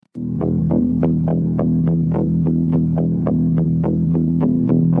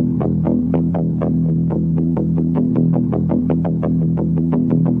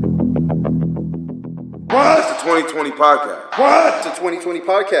2020 podcast. What? It's a 2020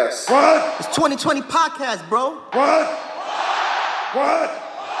 podcast. What? It's 2020 podcast, bro. What?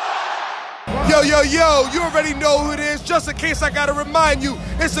 Yo, you already know who it is. Just in case I gotta remind you,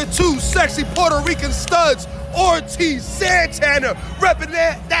 it's the two sexy Puerto Rican studs, Ortiz Santana, repping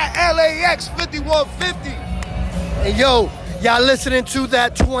that LAX 5150. And yo, y'all listening to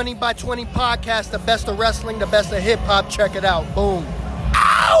that 20 by 20 podcast, the best of wrestling, the best of hip hop. Check it out. Boom.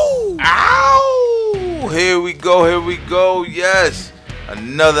 Ow! Ow! Here we go. Yes.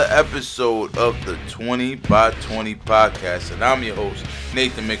 Another episode of the 20 by 20 podcast. And I'm your host,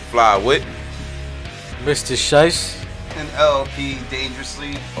 Nathan McFly with Mr. Shice And LP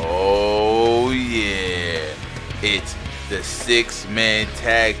Dangerously. Oh yeah. It's the 6-man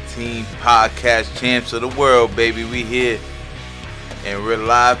tag team podcast champs of the world, baby. We here. And we're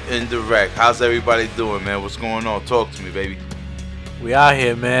live and direct. How's everybody doing, man? What's going on? Talk to me, baby. We out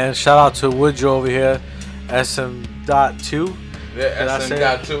here, man. Shout out to Woodrow over here, SM.2. Yeah,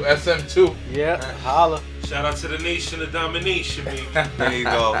 SM.2. Yeah, holla. Shout out to the Nation of Domination, baby. There you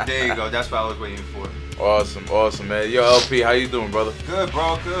go. That's what I was waiting for. Awesome, man. Yo, LP, how you doing, brother? Good,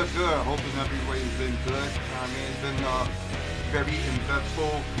 bro. Good. Hoping everybody's been good. I mean, it's been a very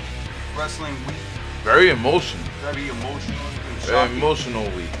eventful wrestling week. Very emotional. Very emotional. And Very shocking. emotional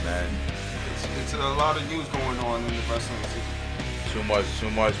week, man. It's a lot of news going on in the wrestling scene. Too much,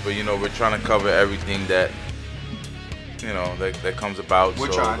 but we're trying to cover everything that that comes about.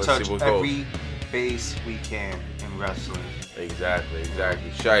 We're so trying to let's touch see what every goes. base we can in wrestling. Exactly.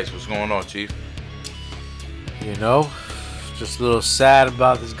 Shice, what's going on, Chief? Just a little sad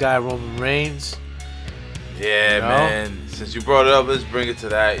about this guy Roman Reigns. Yeah, man. Since you brought it up, let's bring it to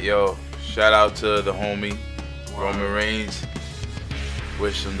that. Yo, shout out to the homie, Roman Reigns.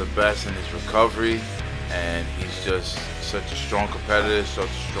 Wish him the best in his recovery. And he's just such a strong competitor, such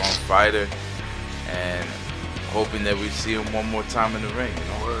a strong fighter. And hoping that we see him one more time in the ring,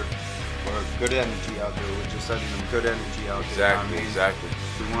 Word. Good energy out there. We're just sending them good energy out there. Exactly.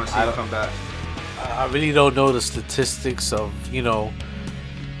 We want to see him come back. I really don't know the statistics of, the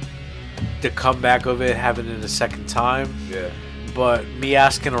comeback of it, having it a second time. Yeah. But me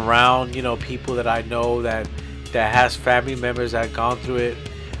asking around, people that I know that has family members that have gone through it,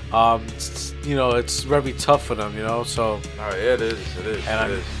 it's very tough for them, so. Oh, yeah, it is. And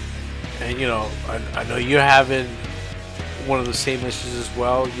I know you're having one of the same issues as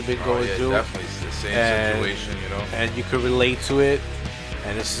well. You've been going through. Definitely it's the same situation, And you could relate to it.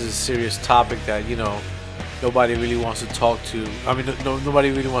 And this is a serious topic that nobody really wants to talk to. I mean,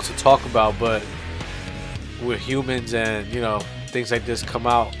 nobody really wants to talk about. But we're humans, and things like this come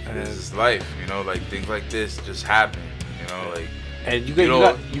out. And this is life, like things like this just happen, like. And you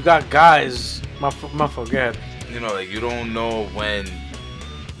got guys. My fault. Go ahead. Like you don't know when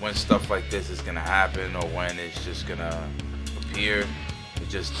stuff like this is gonna happen or when it's just gonna appear. It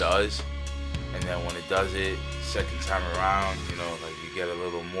just does, and then when it does it second time around, like you get a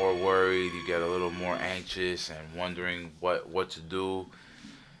little more worried, you get a little more anxious and wondering what to do,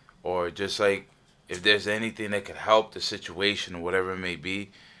 or just like if there's anything that could help the situation or whatever it may be.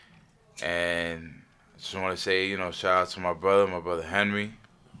 And I just want to say, shout out to my brother Henry.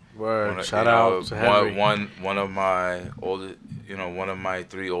 Word. Shout out to Henry. One of my oldest, one of my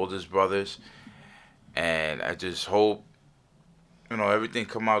 3 oldest brothers, and I just hope, everything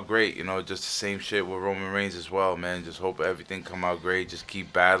come out great. Just the same shit with Roman Reigns as well, man. Just hope everything come out great. Just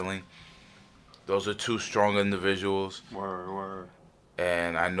keep battling. Those are 2 strong individuals. Word.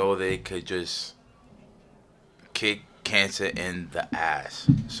 And I know they could just kick cancer in the ass.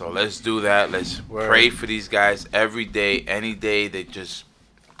 So let's do that. Let's pray for these guys every day, any day that just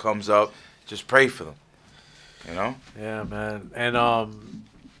comes up. Just pray for them. Yeah, man. And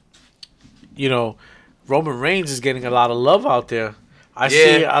Roman Reigns is getting a lot of love out there. I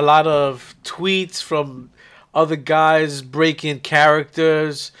see a lot of tweets from other guys breaking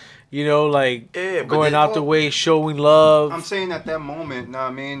characters, going out the way, showing love. I'm saying at that moment,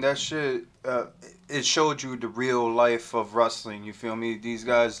 that shit, it showed you the real life of wrestling. You feel me? These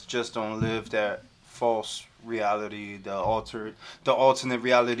guys just don't live that false reality, the alternate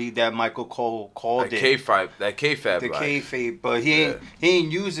reality that Michael Cole called it. Kayfabe. The kayfabe, but he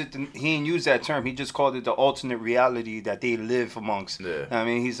ain't use it. He ain't use that term. He just called it the alternate reality that they live amongst. Yeah.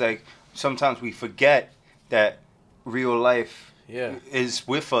 He's like, sometimes we forget that real life is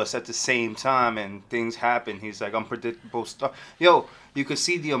with us at the same time, and things happen. He's like, unpredictable stuff. Yo, you could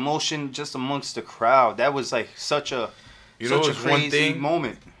see the emotion just amongst the crowd. That was like such a crazy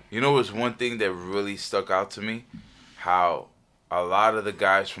moment. It was one thing that really stuck out to me, how a lot of the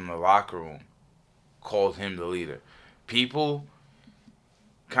guys from the locker room called him the leader. People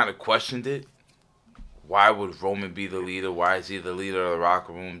kind of questioned it, why would Roman be the leader? Why is he the leader of the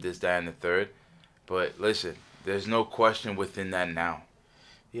locker room? This, that, and the third. But listen, there's no question within that now.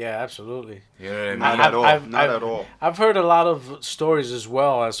 Yeah, absolutely. You know what I mean? Not at all. I've heard a lot of stories as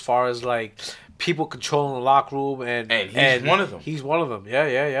well, as far as like people controlling the locker room, and he's one of them. He's one of them.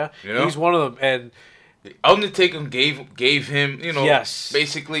 Yeah. You know? He's one of them, and Undertaker gave him,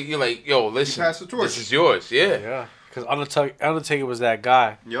 basically, you're like, yo, listen, pass the torch. This is yours. Yeah. Because Undertaker was that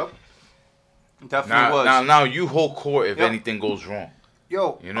guy. Yep. Definitely was. Now you hold court if anything goes wrong.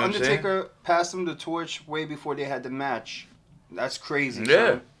 Yo, you know Undertaker passed him the torch way before they had the match. That's crazy. Yeah.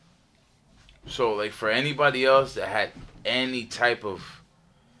 Son. So, like, for anybody else that had any type of,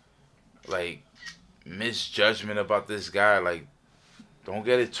 like, misjudgment about this guy, like, don't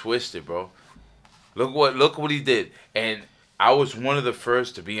get it twisted, bro. Look what he did. And I was one of the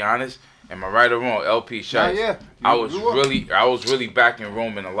first, to be honest. Am I right or wrong? LP Shice. Yeah. I was really backing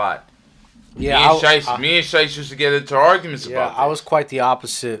Roman a lot. Yeah, me and Shice used to get into arguments about that. I was quite the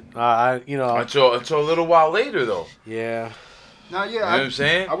opposite. Until a little while later, though. Yeah. Now, you know what I'm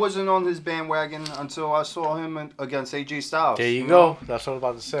saying? I wasn't on his bandwagon until I saw him against AJ Styles. There you go. That's what I was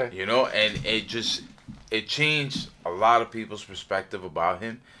about to say. You know, and it changed a lot of people's perspective about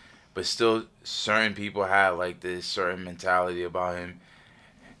him, but still certain people had like this certain mentality about him.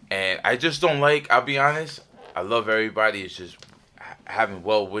 And I just don't like, I'll be honest, I love everybody. It's just having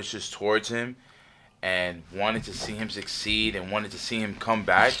well wishes towards him and wanted to see him succeed and wanted to see him come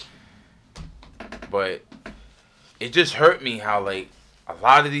back. But it just hurt me how, like, a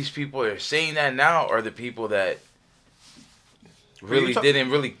lot of these people that are saying that now are the people that really didn't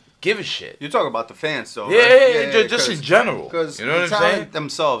really give a shit. You're talking about the fans, though. Yeah, right? Just in general. Because you know what I'm saying?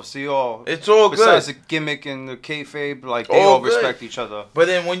 Themselves, it's all good. Besides the gimmick and the kayfabe, like, they all respect each other. But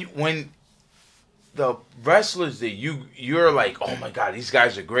then when the wrestlers that you're like, oh my God, these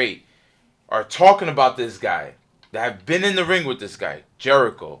guys are great, are talking about this guy, that have been in the ring with this guy,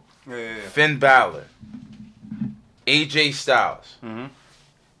 Jericho, Finn Balor, AJ Styles,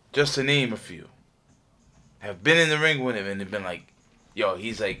 just to name a few, have been in the ring with him and have been like, yo,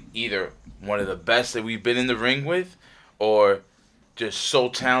 he's like either one of the best that we've been in the ring with, or just so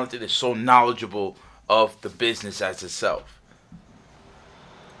talented and so knowledgeable of the business as itself.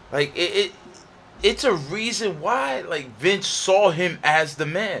 Like, it's a reason why, like, Vince saw him as the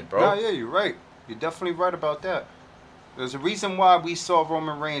man, bro. No, yeah, you're right. You're definitely right about that. There's a reason why we saw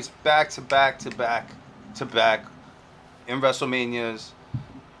Roman Reigns back to back in WrestleManias,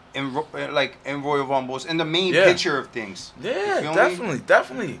 in Royal Rumbles, in the main picture of things. Yeah,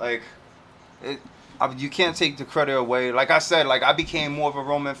 definitely. Like, you can't take the credit away. Like I said, like, I became more of a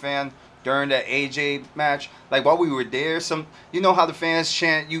Roman fan during that AJ match. Like, while we were there, you know how the fans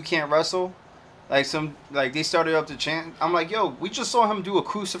chant, "You can't wrestle." Like, they started up to chant. I'm like, yo, we just saw him do a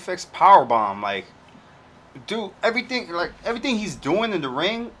crucifix powerbomb. Like, dude, everything he's doing in the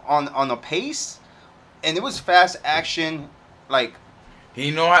ring on a pace, and it was fast action. Like,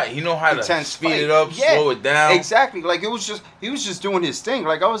 he know how to speed it up, slow it down. Exactly. Like, he was just doing his thing.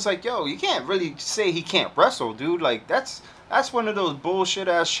 Like, I was like, yo, you can't really say he can't wrestle, dude. Like, that's one of those bullshit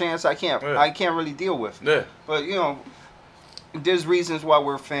ass chants I can't really deal with. Yeah. But, you know, there's reasons why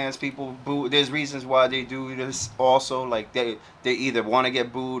we're fans. People boo. There's reasons why they do this also. Like, they either want to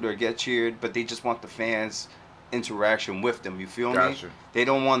get booed or get cheered, but they just want the fans' interaction with them. You feel me? They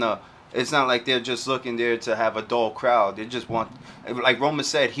don't want to. It's not like they're just looking there to have a dull crowd. They just want, like Roman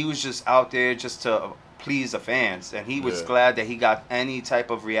said, he was just out there just to please the fans, and he was glad that he got any type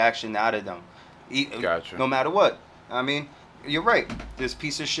of reaction out of them. No matter what. I mean, you're right. There's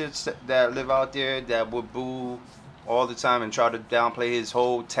piece of shits that live out there that would boo all the time and try to downplay his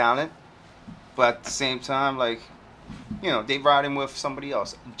whole talent, but at the same time, like, you know, they ride him with somebody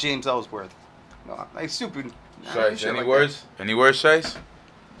else. James Ellsworth, like, stupid. Shice, any words? Any words, Shice?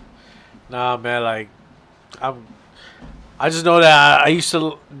 Nah, man. Like, I just know that I used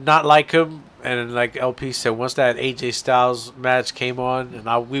to not like him, and like LP said, once that AJ Styles match came on,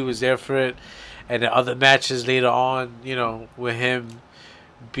 and we was there for it, and the other matches later on, you know, with him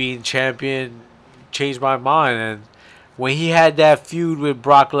being champion, changed my mind. And when he had that feud with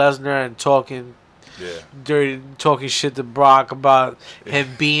Brock Lesnar and talking shit to Brock about him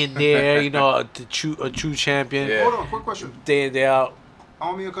being there, you know, a true champion. Yeah. Hold on, quick question. Day in, day out. I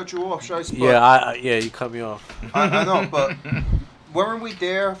don't mean to cut you off, Shice. Yeah, you cut me off. I know, but weren't we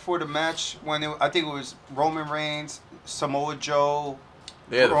there for the match when I think it was Roman Reigns, Samoa Joe?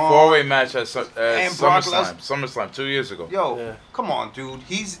 Yeah, the four-way match at SummerSlam 2 years ago. Yo, come on, dude.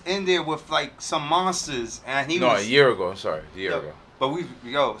 He's in there with, like, some monsters, and he was... a year ago. I'm sorry, a year ago.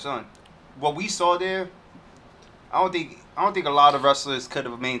 But son, what we saw there, I don't think a lot of wrestlers could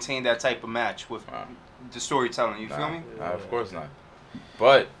have maintained that type of match with the storytelling. You feel me? Nah, of course not.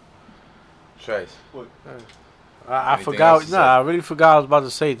 But Trace. I Anything forgot. else to No, say? I really forgot. I was about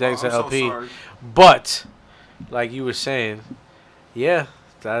to say thanks to I'm so LP. sorry. But like you were saying, yeah,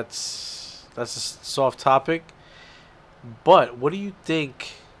 that's a soft topic. But what do you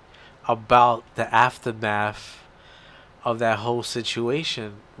think about the aftermath of that whole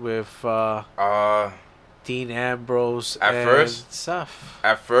situation with Dean Ambrose At and first? Seth?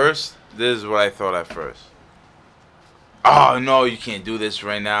 At first, this is what I thought at first. Oh no, you can't do this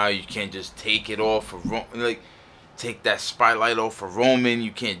right now. You can't just take it off of like take that spotlight off of Roman.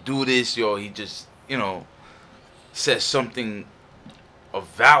 You can't do this, yo. He just, says something of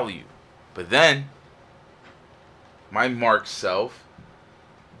value. But then my Mark self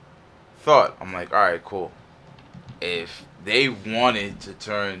thought, I'm like, all right, cool. If they wanted to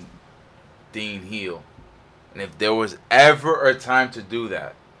turn Dean heel, and if there was ever a time to do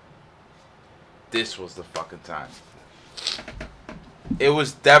that, this was the fucking time. It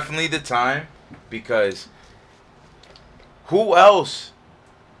was definitely the time, because who else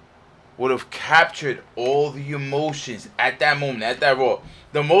would have captured all the emotions at that moment, at that Raw?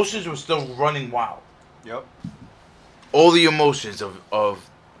 The emotions were still running wild. Yep. All the emotions of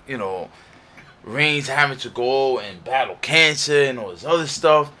Reigns having to go and battle cancer and all this other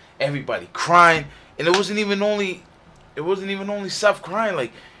stuff. Everybody crying, and it wasn't even only Seth crying.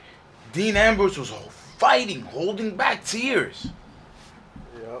 Like, Dean Ambrose was fighting, holding back tears.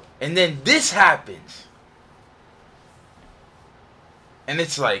 Yep. And then this happens, and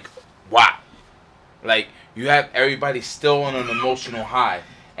it's like, wow. Like, you have everybody still on an emotional high,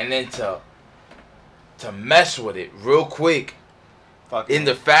 and then to mess with it real quick. In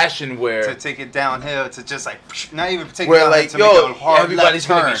the fashion where to take it downhill, to just like not even take where it downhill, like to make a hard everybody's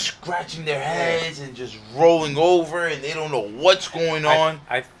left gonna turn. be scratching their heads and just rolling over, and they don't know what's going on.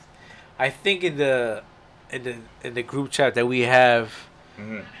 I think in the group chat that we have,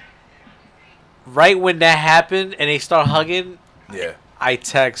 right when that happened and they start hugging, Yeah, I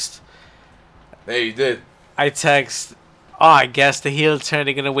text. there you did. Oh, I guess the heel turn,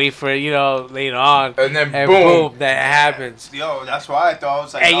 they're gonna wait for it, later on. And then boom. that happens. Yo, that's why I thought. I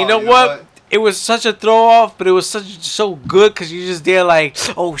was like, And you oh, know what? It was such a throw off, but it was so good because you just there like,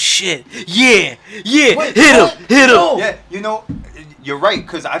 oh shit, yeah, Wait, hit what? him. Yeah, you're right,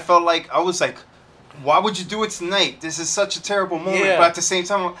 because I felt like, I was like, why would you do it tonight? This is such a terrible moment. Yeah. But at the same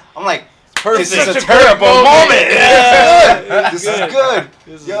time, I'm like, Perfect. this is a Such a terrible great moment. Yeah. This is good.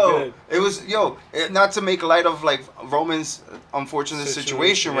 This is Yo, good. it was, not to make light of like Roman's unfortunate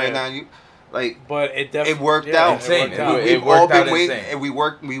situation right yeah. now. But It worked out. Insane. It worked out. It worked out waiting, insane. and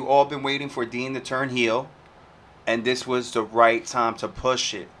we've all been waiting for Dean to turn heel, and this was the right time to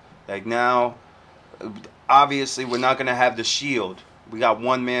push it. Like, now, obviously, we're not gonna have the Shield. We got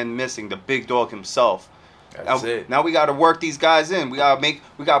one man missing, the big dog himself. That's it. Now we got to work these guys in. We got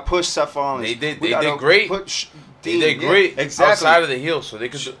to push Seth Rollins. They did gotta great. push They Dean. did great Exactly. outside of the heel, so they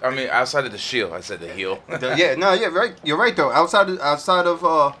could. I mean, outside of the Shield. I said the heel. Right. You're right though. Outside of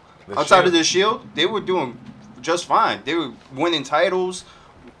the Shield, they were doing just fine. They were winning titles.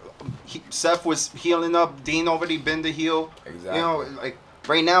 Seth was healing up. Dean already been the heel. Exactly. Like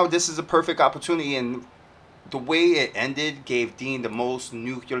right now, this is a perfect opportunity, and the way it ended gave Dean the most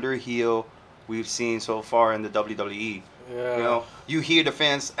nuclear heel we've seen so far in the WWE. Yeah. You hear the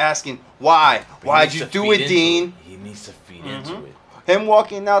fans asking, why? Why'd you do it, Dean? He needs to feed into it. Him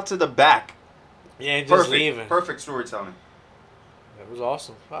walking out to the back. Yeah, and just Perfect. leaving. Perfect storytelling. It was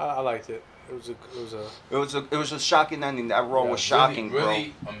awesome. I liked it. It was a shocking ending. That Raw was shocking,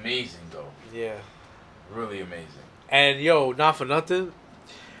 really amazing though. Yeah. Really amazing. And not for nothing.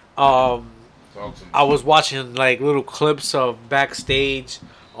 Talk to me. I was watching like little clips of backstage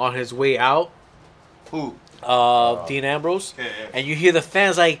on his way out. Who? Dean Ambrose. Yeah. And you hear the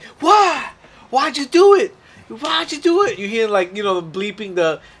fans like, why? Why'd you do it? Why'd you do it? You hear like, the bleeping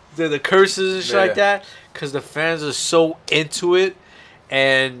the curses and shit like that. Because the fans are so into it.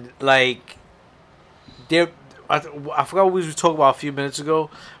 And like, I forgot what we were talking about a few minutes ago.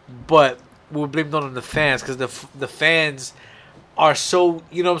 But we blamed on the fans. Because the fans are so,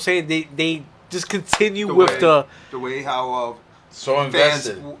 you know what I'm saying? They just continue the way how so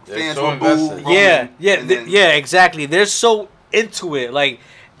invested. Fans so were invested. booed. Yeah, exactly. They're so into it. Like,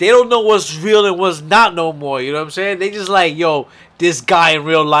 they don't know what's real and what's not no more. You know what I'm saying? They just like, yo, this guy in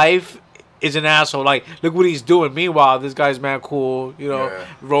real life is an asshole. Like, look what he's doing. Meanwhile, this guy's man cool. You know,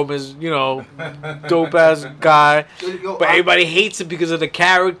 Roman's, you know, dope ass guy. But everybody hates him because of the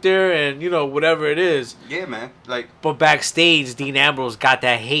character and, you know, whatever it is. Yeah, man. Like, but backstage, Dean Ambrose got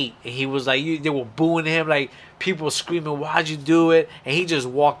that hate, and he was like, they were booing him, like people screaming, "Why'd you do it?" And he just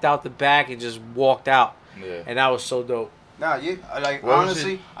walked out the back and just walked out. Yeah. And that was so dope. Nah, yeah. Like,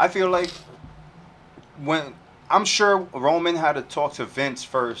 honestly, I feel like when I'm sure Roman had to talk to Vince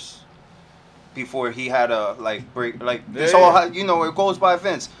first before he had a break. Like, this whole, you know, it goes by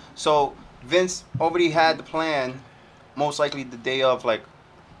Vince. So Vince already had the plan, most likely the day of. Like,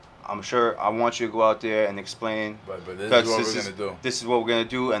 I'm sure I want you to go out there and explain. But this is what we're gonna do. This is what we're gonna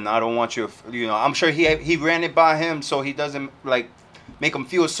do, and I don't want you. You know, I'm sure he ran it by him so he doesn't like make him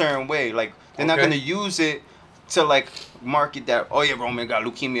feel a certain way. Like, they're not gonna use it to like market that, oh yeah, Roman got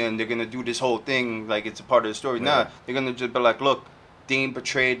leukemia and they're gonna do this whole thing like it's a part of the story. Nah, they're gonna just be like, look, Dean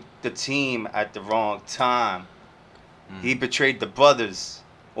betrayed the team at the wrong time. He betrayed the brothers.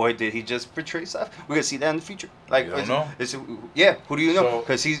 Or did he just betray Seth? We're gonna see that in the future. Like, you don't know. Who do you know?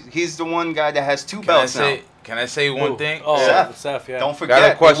 Because he's the one guy that has two belts now. Can I say one thing? Oh, Seth, yeah. Don't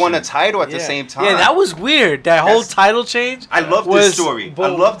forget, they won a title at the same time. Yeah, that was weird. That whole title change. I love this story. I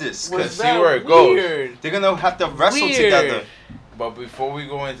love this. Because see where it goes. They're gonna have to wrestle together. But before we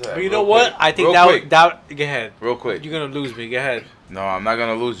go into that, but you know what? I think that go ahead. Real quick. You're gonna lose me. Go ahead. No, I'm not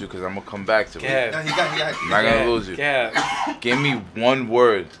gonna lose you because I'm gonna come back to it. No, I'm not gonna lose you. Give me one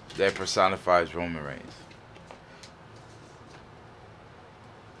word that personifies Roman Reigns.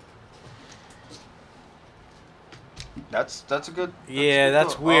 That's a good.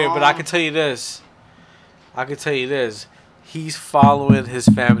 That's weird. But I can tell you this. He's following his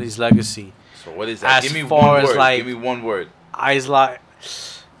family's legacy. So what is that? Give me one word. Like, give me one word. I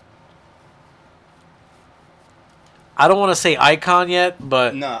don't want to say icon yet,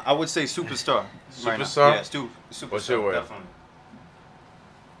 but nah, I would say superstar. Superstar? Yeah, superstar. What's your word? Definitely.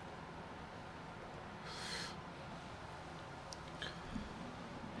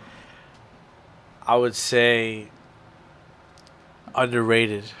 I would say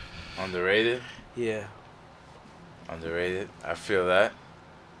underrated. Underrated? Yeah. Underrated. I feel that.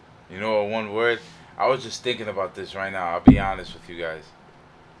 You know what, one word? I was just thinking about this right now. I'll be honest with you guys.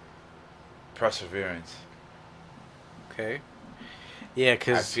 Perseverance. Okay. Yeah,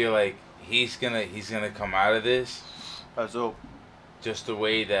 because I feel like he's gonna come out of this. That's dope. Just the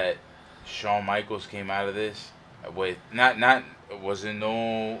way that Shawn Michaels came out of this, with not it wasn't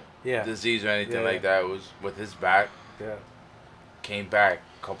no disease or anything like that. It was with his back. Yeah. Came back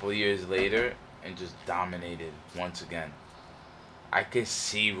a couple of years later and just dominated once again. I could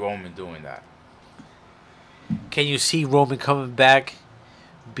see Roman doing that. Can you see Roman coming back,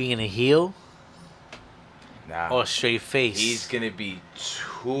 being a heel? Nah. Or straight face? He's gonna be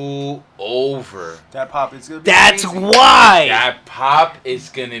too over. That pop is gonna be That's crazy. why. That pop is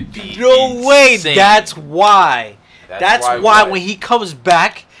gonna be no insane. way. That's why. That's why what? when he comes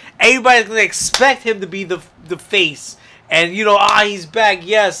back, everybody's gonna expect him to be the face. And you know, he's back.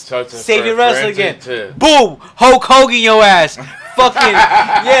 Yes, Savior Wrestling again. Boom, Hulk Hogan, your ass. Fucking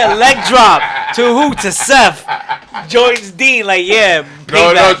leg drop to who? To Seth. Joins Dean. Like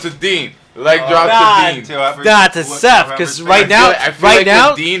no, to Dean. Leg drop to Dean. To Seth. Because right now,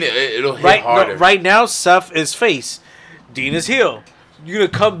 with Dean, it'll hit harder. Right now, Seth is face. Dean is heel. You're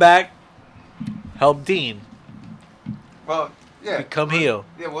gonna come back, help Dean. Well. Yeah, become heel.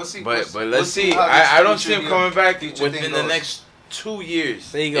 Yeah, we'll see. But let's see. I don't see him coming back within the next 2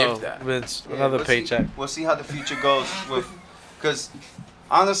 years. There you go, Vince. Another paycheck. We'll see how the future goes with, because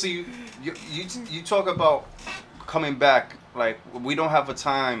honestly, you talk about coming back. Like, we don't have a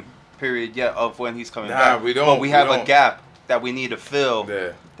time period yet of when he's coming back. We don't. But we have a gap that we need to fill.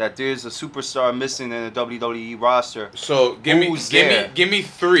 Yeah. That there's a superstar missing in the WWE roster. So give me 3. Give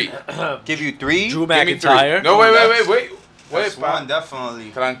you 3. Drew McIntyre. No, wait. That's one,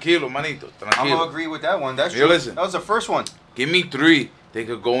 definitely. Tranquilo, manito. Tranquilo. I'm gonna agree with that one. That's true. Listen. That was the first one. Give me 3. They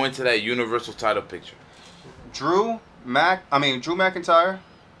could go into that Universal title picture. Drew McIntyre,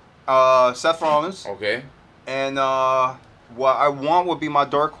 Seth Rollins. Okay. And what I want would be my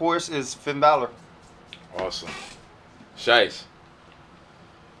dark horse is Finn Balor. Awesome. Shice.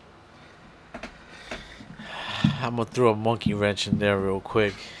 I'm gonna throw a monkey wrench in there real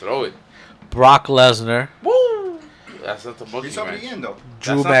quick. Throw it. Brock Lesnar. Woo! That's not the monkey wrench. Again, though.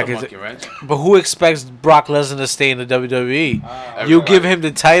 Drew McIntyre. But who expects Brock Lesnar to stay in the WWE? You give him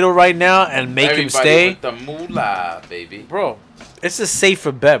the title right now and make him stay. With the moolah, baby. Bro, it's a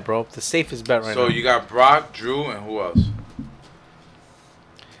safer bet, bro. The safest bet right now. So you got Brock, Drew, and who else?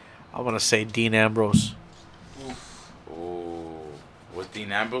 I want to say Dean Ambrose. Ooh.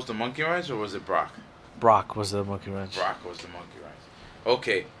 Dean Ambrose the monkey wrench, or was it Brock? Brock was the monkey wrench. Brock was the monkey wrench.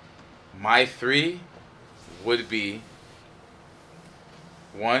 Okay, my 3 would be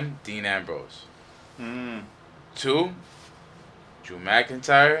 1, Dean Ambrose. 2, Drew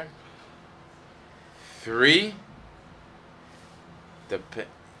McIntyre. 3,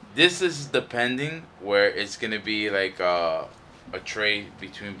 this is depending where it's gonna be like a trade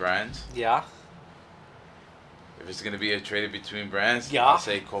between brands. Yeah. If it's gonna be a trade between brands, Yeah. I'll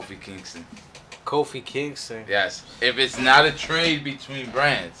say Kofi Kingston. Kofi Kingston. Yes. If it's not a trade between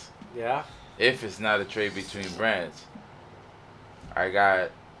brands. Yeah. If it's not a trade between brands. I got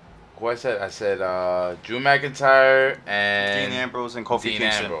who I said? I said Drew McIntyre and Dean Ambrose and Kofi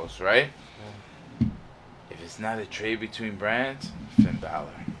Kingston. Ambrose, right? If it's not a trade between brands, Finn Balor.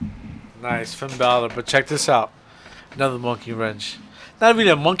 Nice, Finn Balor. But check this out. Another monkey wrench. Not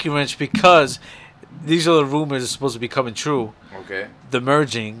really a monkey wrench because these are the rumors that's supposed to be coming true. Okay. The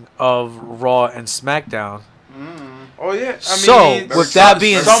merging of Raw and SmackDown. Oh yeah. With that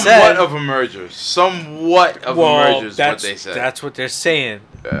being said, somewhat of a merger. Somewhat of a merger is what they said. That's what they're saying.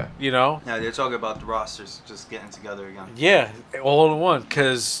 Yeah. You know. Yeah, they're talking about the rosters just getting together again. Yeah, all in one.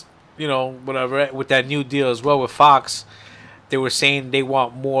 Because whatever with that new deal as well with Fox, they were saying they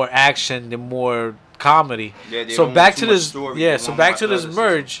want more action than more comedy. Yeah, they so don't back want to too much this. story. Yeah, They so want back more to this athleticism.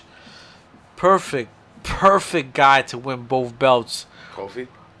 merge. Perfect guy to win both belts. Kofi?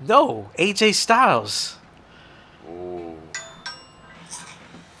 No, AJ Styles. Ooh.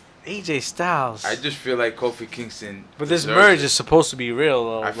 AJ Styles. I just feel like Kofi Kingston. But this deserves merge it. is supposed to be real,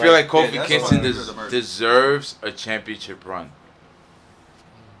 though. I feel like Kofi that's Kingston why I feel the merge. deserves a championship run.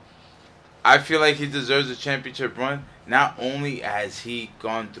 I feel like he deserves a championship run. Not only has he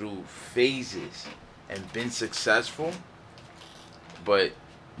gone through phases and been successful, but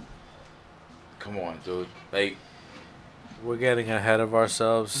come on, dude. Like, we're getting ahead of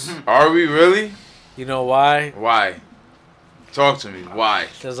ourselves. are we really? You know why? Why? Talk to me. Why?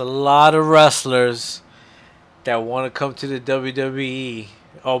 There's a lot of wrestlers that want to come to the WWE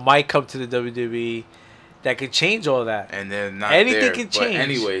or might come to the WWE that can change all that. And they're not Anything there. can But change.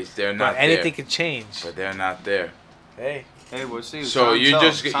 anyways, they're not But anything there. can change. But they're not there. Hey, we'll see. So Time you're will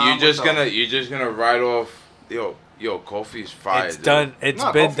just tell. you're just gonna write off yo Kofi's fired. it's dude. done. It's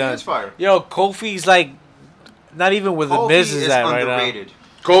No, been Kofi done. is fired. Yo, Kofi's like not even where the Kofi Miz is at right now. underrated.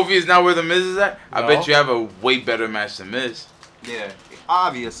 Kofi is not where the Miz is at. I No. bet you have a way better match than Miz. Yeah,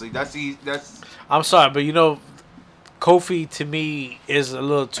 obviously that's. I'm sorry, but Kofi to me is a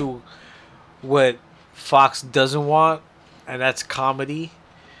little too what Fox doesn't want, and that's comedy.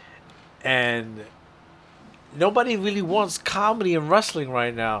 And nobody really wants comedy in wrestling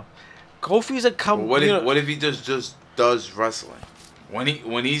right now. Kofi's a But what if he just does wrestling? When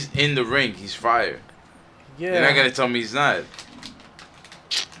he's in the ring, he's fired. Yeah. You're not gonna tell me he's not.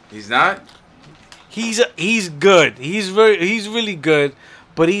 He's not. He's good. He's really good,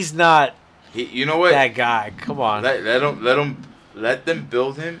 but he's not You know what? that guy. Come on. Let them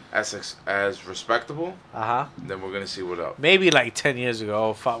build him as respectable. Uh-huh. Then we're gonna see what else. Maybe like 10 years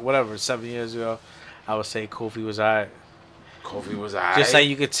ago, or 7 years ago, I would say Kofi was alright. Kofi was alright. Just like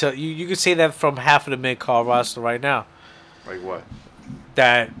you could tell, you could say that from half of the mid-card roster right now. Like what?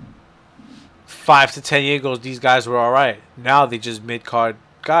 That 5 to 10 years ago, these guys were alright. Now they just mid-card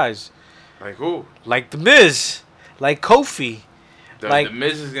guys. Like who? Like The Miz, like Kofi. The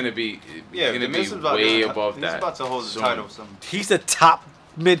Miz is gonna be Yeah, gonna the Miz be is about way to, above he's that. about to hold the soon. title. He's the top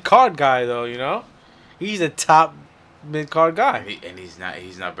mid-card guy, though. He's the top mid-card guy. And he's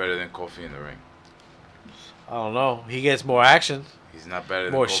not better than Kofi in the ring. I don't know. He gets more action. He's not better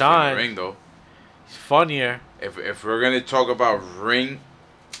than More Kofi shine. in the ring though. He's funnier. If we're gonna talk about ring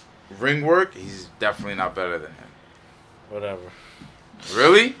work, he's definitely not better than him. Whatever.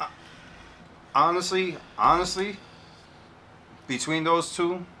 Really? Honestly, between those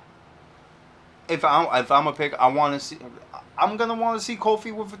two, if I'm a pick, I'm gonna want to see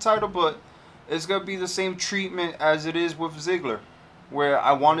Kofi with a title, but it's gonna be the same treatment as it is with Ziggler, where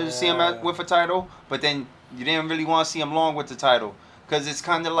I wanted to see him with a title, but then you didn't really want to see him long with the title, because it's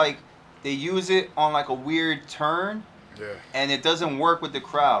kind of like they use it on like a weird turn, and it doesn't work with the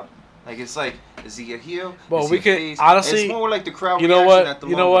crowd. Like it's like, is he a heel? Well, Is we he a could face? honestly. It's more like the crowd. You know reaction what? at the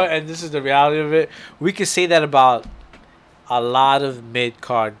You know long what? run. And this is the reality of it. We could say that about a lot of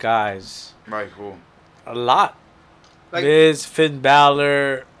mid-card guys. Like who? A lot. Like- Miz, Finn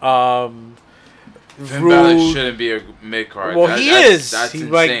Balor, Finn Rude. Balor shouldn't be a mid card. Well, he is. That's He's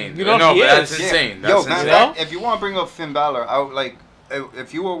insane. like, he no, but that's is. insane. Yo, That's matter of insane. fact, if you want to bring up Finn Balor, I would like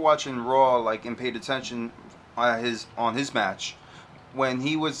if you were watching Raw, like and paid attention on his match when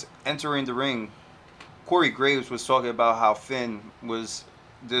he was entering the ring Corey Graves was talking about how Finn was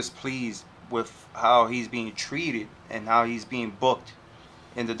displeased with how he's being treated and how he's being booked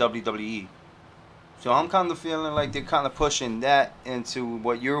in the WWE. So I'm kind of feeling like they're kind of pushing that into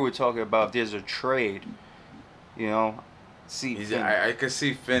what you were talking about. There's a trade, you know. I could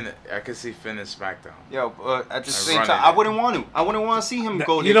see Finn. I could see Finn in SmackDown. Yo, at the same time, I wouldn't want to. I wouldn't want to see him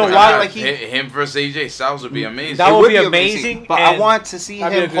go. You know why? Like him versus AJ Styles would be amazing. That would be amazing. But I want to see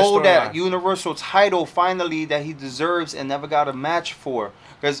him hold that Universal title finally that he deserves and never got a match for.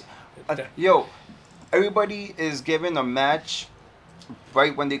 Because, everybody is given a match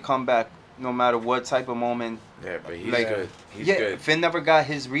right when they come back, no matter what type of moment. Yeah, but he's good. He's good. Finn never got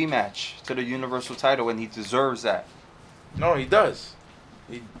his rematch to the Universal title, and he deserves that. No, he does.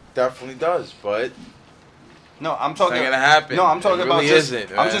 He definitely does. But no, I'm talking. It's not gonna happen. No, I'm talking really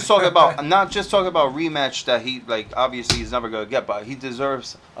about. I'm just talking about. I'm not just talking about rematch that he obviously he's never gonna get, but he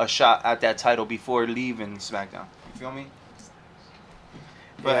deserves a shot at that title before leaving SmackDown. You feel me?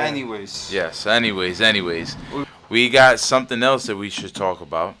 But anyways. Yes. Anyways, we got something else that we should talk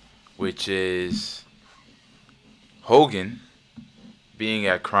about, which is Hogan being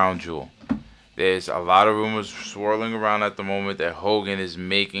at Crown Jewel. There's a lot of rumors swirling around at the moment that Hogan is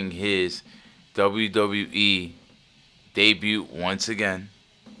making his WWE debut once again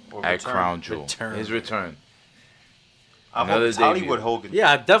at Crown Jewel. His return. I hope it's Hollywood Hogan.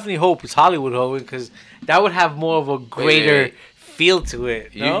 Yeah, I definitely hope it's Hollywood Hogan because that would have more of a greater feel to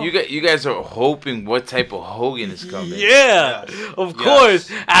it. No? You guys are hoping what type of Hogan is coming. Yeah, of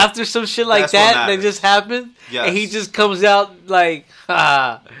course. After some shit like that just happened, and he just comes out like,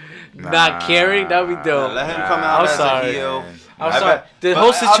 not caring, that'd be dope. Let him come out as a heel. I'm sorry. The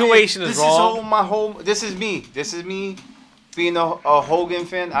whole situation is wrong. This is me. This is me being a Hogan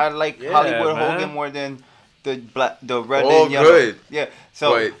fan. I like Hollywood Hogan more than the red and yellow. Good. Yeah.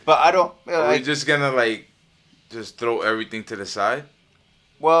 So, but I don't. Are we just gonna just throw everything to the side?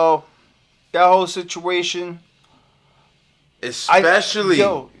 Well, that whole situation. Especially,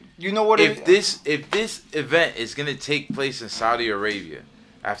 you know what? If this event is gonna take place in Saudi Arabia.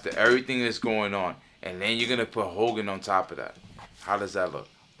 After everything that's going on, and then you're gonna put Hogan on top of that. How does that look?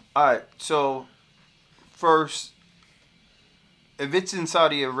 All right, so first, if it's in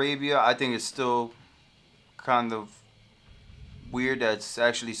Saudi Arabia, I think it's still kind of weird that it's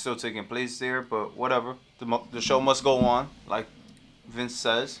actually still taking place there. But whatever, the show must go on, like Vince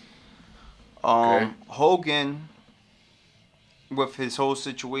says. Hogan, with his whole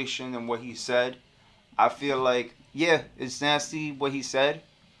situation and what he said, I feel like it's nasty what he said.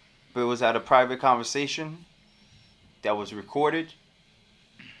 But it was at a private conversation that was recorded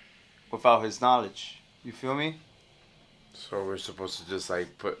without his knowledge. You feel me? So we're supposed to just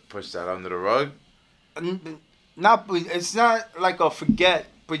push that under the rug? It's not like a forget,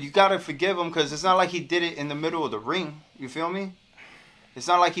 but you gotta forgive him because it's not like he did it in the middle of the ring. You feel me? It's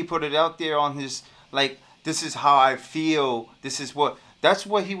not like he put it out there on his this is how I feel. This is what. That's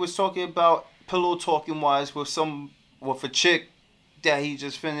what he was talking about, pillow talking wise with a chick that he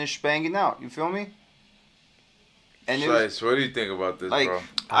just finished banging out. You feel me? And so what do you think about this, bro?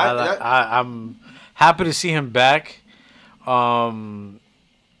 I'm happy to see him back. I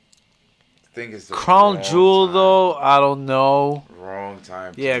think it's the Crown Jewel time. Though. I don't know. Wrong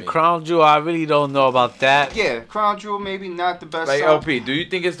time. Crown Jewel. I really don't know about that. Yeah, Crown Jewel maybe not the best. LP, do you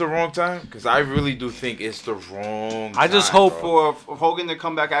think it's the wrong time? Because I really do think it's the wrong. I just hope for Hogan to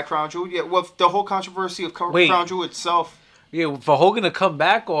come back at Crown Jewel. Yeah, with the whole controversy of Crown Jewel itself. Yeah, for Hogan to come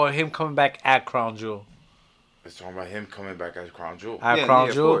back or him coming back at Crown Jewel? It's talking about him coming back at Crown Jewel. At Crown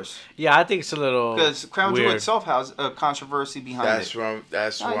Jewel? Of course. Yeah, I think it's a little because Crown Jewel itself has a controversy behind it.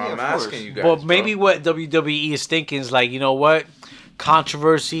 That's what I'm asking you guys. Well, maybe what WWE is thinking is you know what?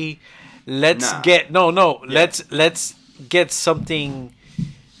 Controversy. Let's get let's get something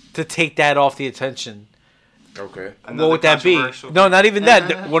to take that off the attention. Okay. What would that be? No, not even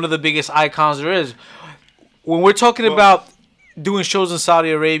that. One of the biggest icons there is. When we're talking about doing shows in Saudi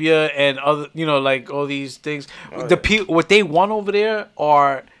Arabia and other, all these things, what they want over there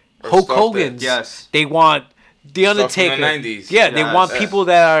are Hulk Hogan's. Yes. They want The Undertaker. Stuff in the 90s. Yeah, they want people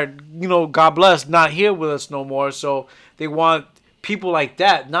that are, God bless, not here with us no more. So they want people like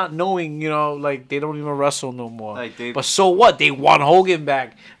that, not knowing, they don't even wrestle no more. But so what? They want Hogan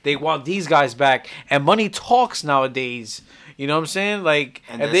back. They want these guys back. And money talks nowadays. You know what I'm saying?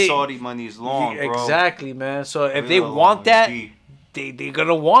 And the Saudi money is long, bro. Exactly, man. So if they want that, they're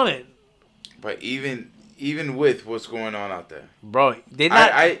gonna want it. But even with what's going on out there, bro, they're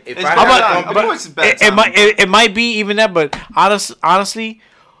not. It might be even that, but honestly,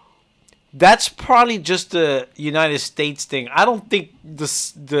 that's probably just the United States thing. I don't think the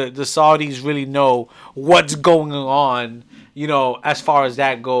Saudis really know what's going on, as far as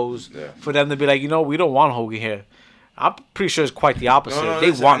that goes. Yeah. For them to be like, we don't want Hogan here. I'm pretty sure it's quite the opposite. No,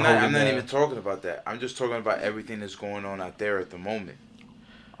 they want Hogan. I'm not even talking about that. I'm just talking about everything that's going on out there at the moment.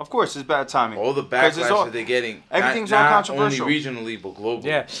 Of course, it's bad timing. All the backlash that they're getting. Everything's all controversial. Not only regionally, but globally.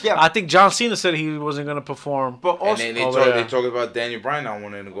 Yeah. I think John Cena said he wasn't going to perform. But also, and they talk about Daniel Bryan not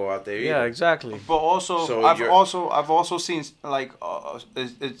wanting to go out there either. Yeah, exactly. But also, so I've also seen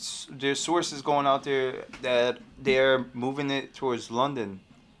there's sources going out there that they're moving it towards London,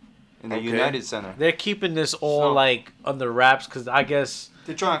 in the United Center. They're keeping this all under wraps because I guess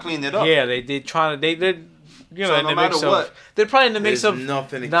they're trying to clean it up. Yeah, they trying to they. So in the mix of, they're probably in the mix of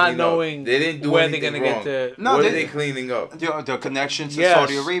not knowing where they're gonna get the. No, what are they cleaning up? The connection to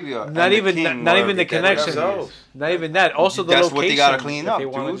Saudi Arabia. Not even the connection. Not even that. Also the location. That's what they gotta clean up. They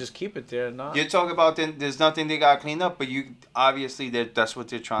want to just keep it there. You're talking about there's nothing they gotta clean up, but obviously that's what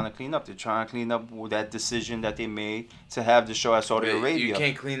they're trying to clean up. They're trying to clean up that decision that they made to have the show at Saudi Arabia. You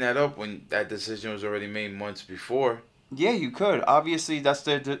can't clean that up when that decision was already made months before. Yeah, you could. Obviously, that's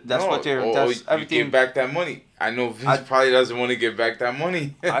everything. You give back that money. I know Vince probably doesn't want to give back that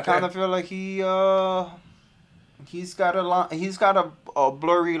money. I kind of feel like he's got a line. He's got a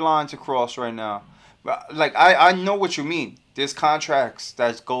blurry line to cross right now. Like I know what you mean. There's contracts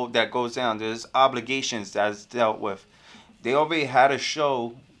that goes down. There's obligations that's dealt with. They already had a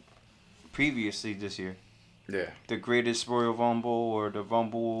show previously this year. Yeah. The Greatest Royal Rumble or the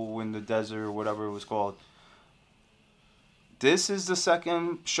Rumble in the Desert or whatever it was called. This is the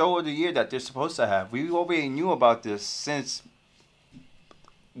second show of the year that they're supposed to have. We already knew about this since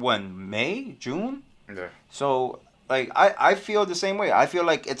when? May? June? Yeah. So I feel the same way. I feel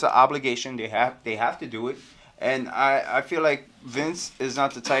like it's an obligation. They have to do it. And I feel like Vince is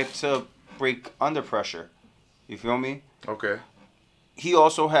not the type to break under pressure. You feel me? Okay. He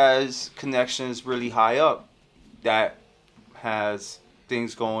also has connections really high up that has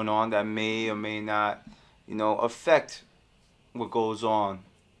things going on that may or may not, affect what goes on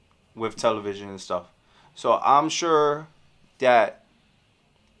with television and stuff. So I'm sure that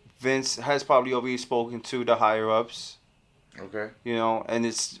Vince has probably already spoken to the higher ups. Okay. And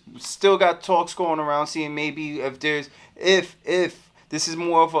it's still got talks going around, seeing maybe if this is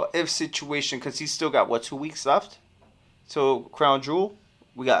more of a if situation, because he's still got 2 weeks left. So Crown Jewel,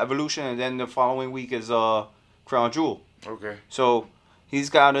 we got Evolution, and then the following week is Crown Jewel. Okay. So he's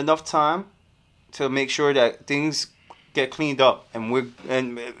got enough time to make sure that things get cleaned up,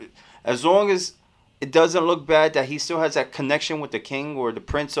 and as long as it doesn't look bad that he still has that connection with the king or the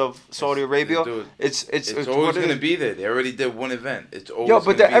prince of Saudi Arabia, it's always gonna be there. They already did one event. It's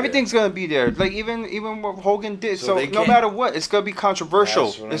always everything's gonna be there. Like even what Hogan did. So no matter what, it's gonna be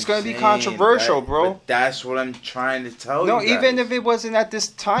controversial. It's gonna be controversial, bro. But that's what I'm trying to tell you. No, even if it wasn't at this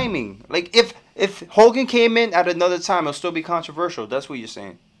timing, like if Hogan came in at another time, it'll still be controversial. That's what you're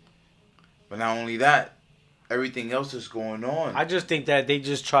saying. But not only that, everything else is going on. I just think that they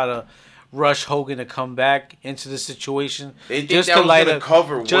just try to rush Hogan to come back into the situation. They think just that was going to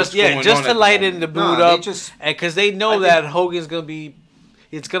cover what's going on. Just to lighten the mood up. And because they know that Hogan's going to be,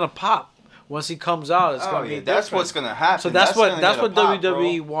 it's going to pop. Once he comes out, it's going to be that's what's going to happen. So that's what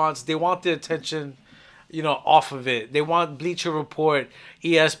WWE wants. They want the attention, off of it. They want Bleacher Report,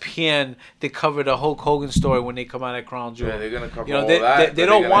 ESPN to cover the Hulk Hogan story when they come out at Crown Jewel. Yeah, they're gonna cover all that. They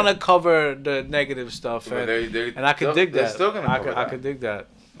don't want to cover the negative stuff, and I could dig that. They're still gonna cover that. I could dig that.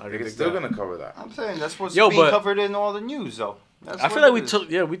 They're still gonna cover that. I'm saying that's what's being covered in all the news, though. I feel like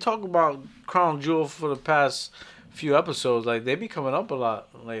we talk about Crown Jewel for the past few episodes. Like they be coming up a lot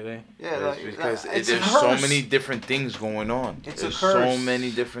lately. Yeah, because there's so many different things going on. There's so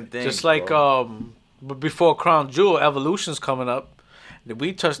many different things. Just like but before Crown Jewel, Evolution's coming up.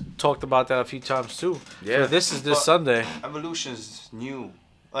 We talked about that a few times too. Yeah. So this is this Sunday. Evolution's new.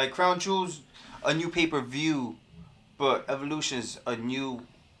 Like Crown Jewel's a new pay-per-view, but Evolution's a new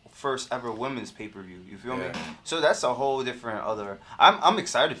first ever women's pay-per-view. You feel me? So that's a whole different other. I'm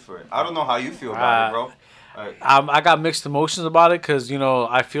excited for it. I don't know how you feel about it, bro. I got mixed emotions about it because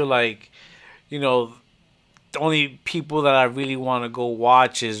I feel like the only people that I really want to go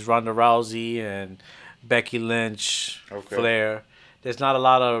watch is Ronda Rousey and Becky Lynch, Flair. There's not a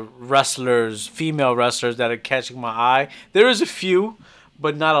lot of female wrestlers that are catching my eye. There is a few,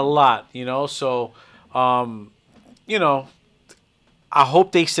 but not a lot, So, I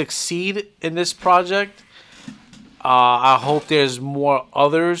hope they succeed in this project. I hope there's more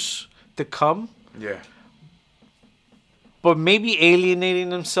others to come. Yeah. But maybe alienating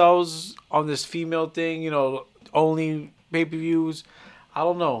themselves on this female thing, only pay-per-views.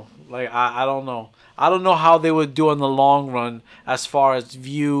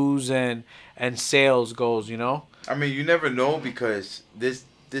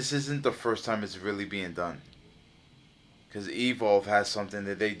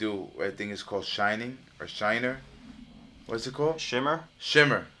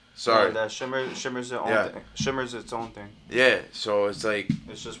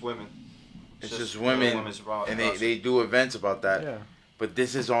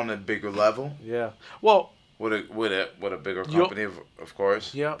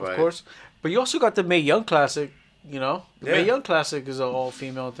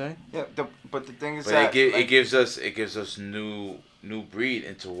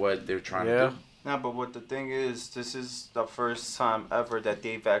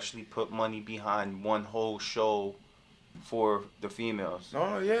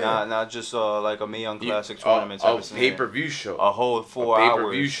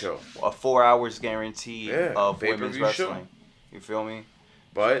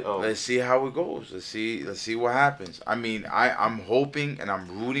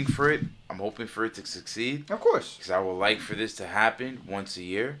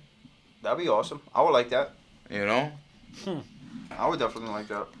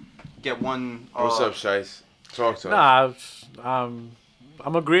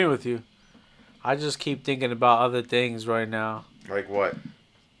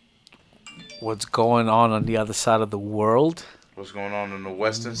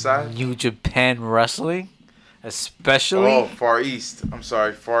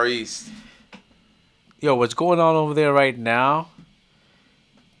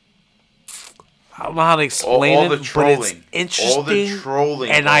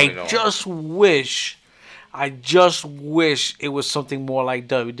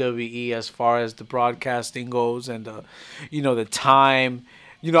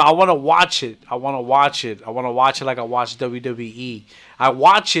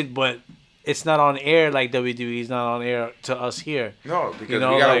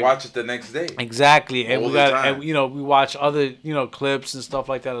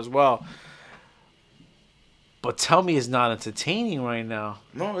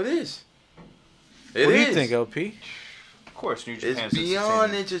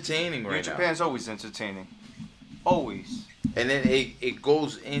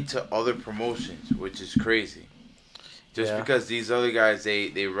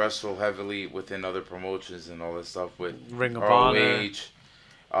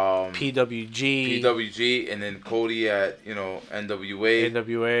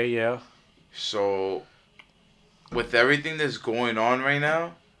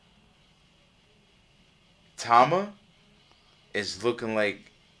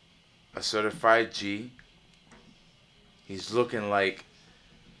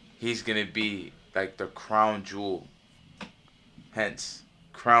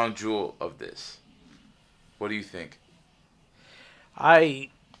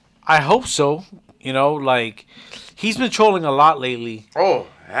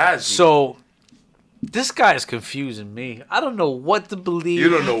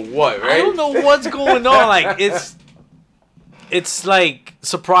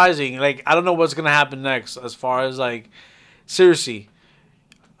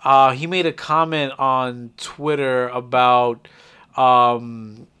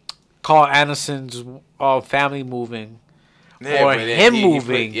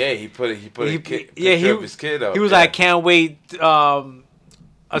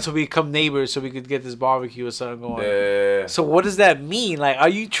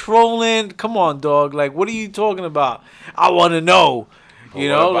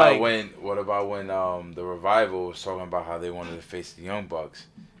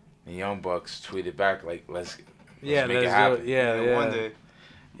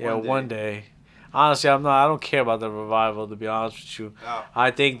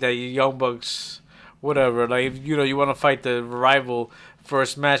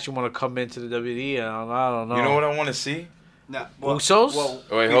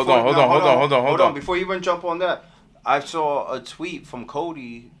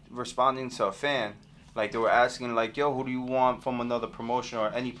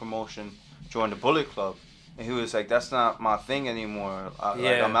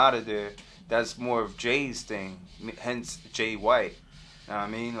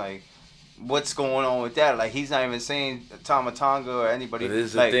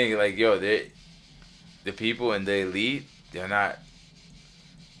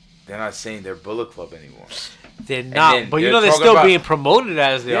 they're not saying they're Bullet Club anymore. They're not, but they're talking still about, being promoted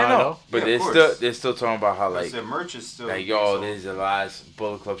as they are. Though. But they're still talking about how like their merch is still like this is the last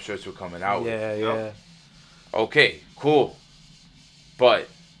Bullet Club shirts we're coming out with. Yeah. Okay, cool. But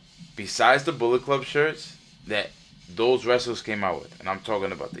besides the Bullet Club shirts that those wrestlers came out with, and I'm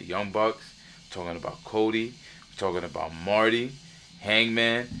talking about the Young Bucks, I'm talking about Cody, I'm talking about Marty,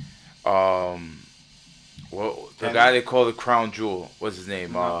 Hangman, the guy they call the Crown Jewel, what's his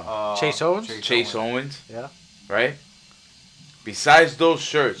name? Chase Owens. Chase Owens. Yeah. Right? Besides those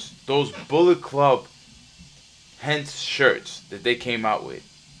shirts, those Bullet Club hence shirts that they came out with,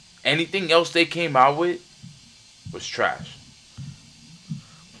 anything else they came out with was trash.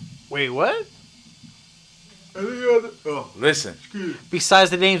 Wait, what? Listen. Besides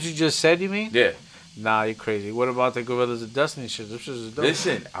the names you just said, you mean? Yeah. Nah, you're crazy. What about the Gorillas of Destiny shit? This is dope.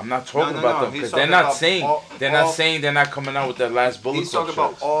 Listen, I'm not talking about them because they're not saying they're not coming out with their last Bullet Club shirts. He's talking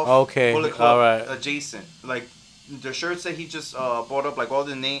about Bullet Club all right. adjacent. Like the shirts that he just brought up, like all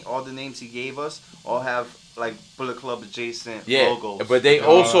the names he gave us, all have like Bullet Club adjacent logos. But they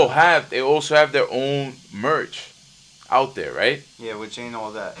also have their own merch out there, right? Yeah, which ain't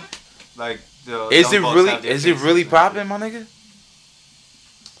all that. Like is it really popping, my nigga?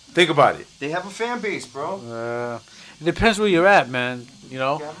 Think about it. They have a fan base, bro. It depends where you're at, man. You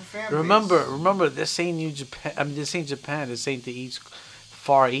know. They have a fan remember, this ain't New Japan. I mean, this ain't Japan. This ain't the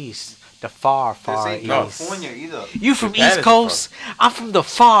far east. The far this ain't east. California either. You from Japan East Coast? I'm from the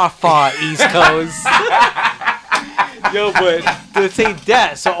far East Coast. Yo, but this ain't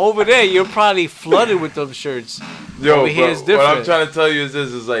that. So over there, you're probably flooded with them shirts. Yo, over here is different. What I'm trying to tell you is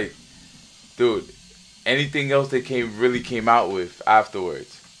this: is like, dude, anything else they really came out with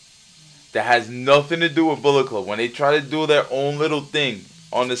afterwards that has nothing to do with Bullet Club, when they try to do their own little thing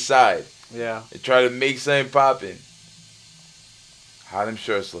on the side, yeah, they try to make something popping. How them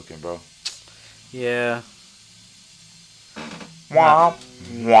shirts looking, bro? Yeah. Womp,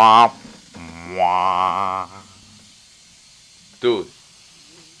 womp, womp. Dude,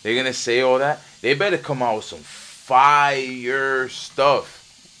 they're gonna say all that? They better come out with some fire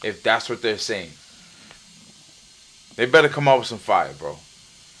stuff if that's what they're saying. They better come out with some fire, bro.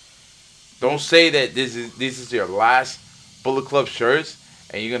 Don't say that this is your last Bullet Club shirts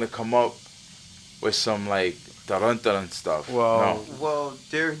and you're gonna come up with some like dun stuff. Well,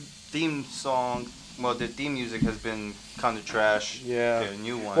 their theme music has been kind of trash. Yeah. Their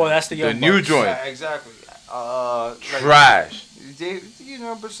new one. Well, that's the new joint. Yeah, exactly. Trash. They,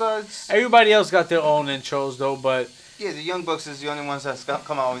 besides everybody else got their own intros though, but yeah, the Young Bucks is the only ones that's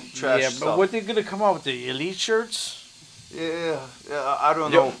come out with trash stuff. But what they gonna come out with, the Elite shirts? Yeah, I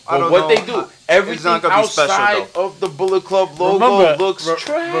don't know. They do, everything outside of the Bullet Club logo looks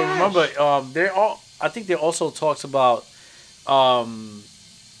trash. But remember, I think they also talks about trying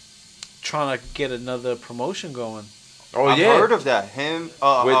to get another promotion going. Oh, I've heard of that. Him with the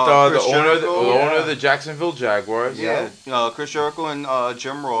owner of the Jacksonville Jaguars. Yeah, Chris Jericho and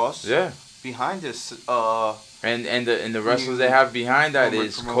Jim Ross. Yeah. Behind this. And the wrestlers they have behind that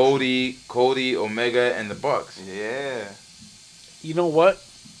is Cody, Omega, and the Bucks. Yeah. You know what?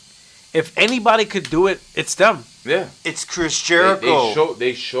 If anybody could do it, it's them. Yeah. It's Chris Jericho.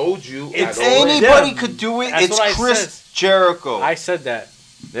 They showed you. If anybody could do it, it's Chris Jericho. I said that.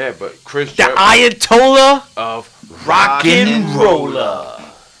 Yeah, but Chris the Jericho. Ayatollah of Rock and Roller.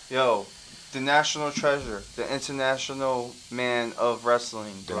 Yo, the national treasure, the international man of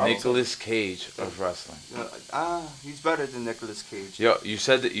wrestling. The Nicolas Cage of wrestling. He's better than Nicolas Cage. Yo, you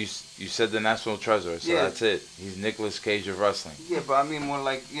said that you said the national treasure, so that's it. He's Nicolas Cage of wrestling. Yeah, but I mean more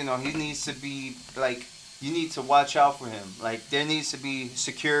like, he needs to be like, you need to watch out for him. Like, there needs to be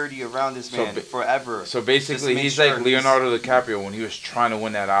security around this man forever. So basically, he's like Leonardo DiCaprio when he was trying to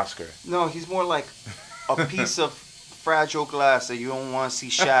win that Oscar. No, he's more like a piece of fragile glass that you don't want to see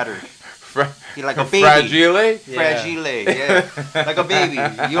shattered. He's like a baby. Fragile? Fragile, yeah. Like a baby.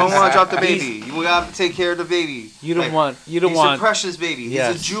 You don't want to drop the baby. You got to take care of the baby. You don't want. He's a precious baby. He's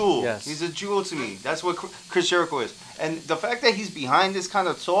a jewel. Yes. He's a jewel to me. That's what Chris Jericho is. And the fact that he's behind this kind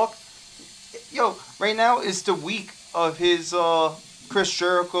of talk, yo, right now is the week of his Chris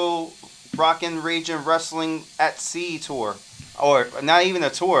Jericho Rockin' Ragin' Wrestling at Sea tour. Or not even a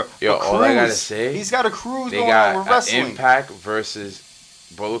tour. Yo, all I gotta say, he's got a cruise going on with wrestling. Impact versus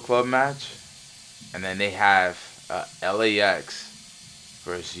Bullet Club match, and then they have LAX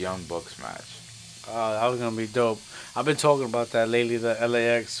versus Young Bucks match. That was gonna be dope. I've been talking about that lately, the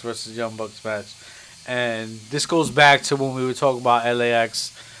LAX versus Young Bucks match, and this goes back to when we were talking about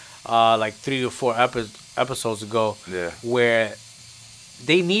LAX, like 3 or 4 episodes ago. Yeah. Where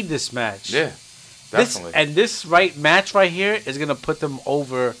they need this match. Yeah. Definitely. This match right here is gonna put them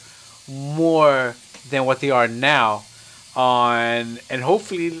over more than what they are now. And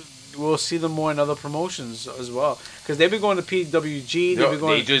hopefully we'll see them more in other promotions as well. Because they've been going to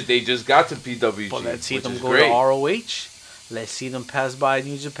PWG. They just got to PWG. But let's see them go great. to ROH. Let's see them pass by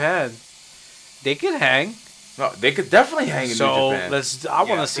New Japan. They can hang. No, they could definitely hang in New Japan. I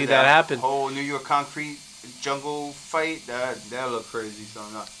want to see that happen. Whole New York Concrete Jungle fight that look crazy. So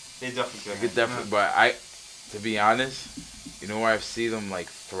no, they definitely could. Definitely, but to be honest, you know where I see them like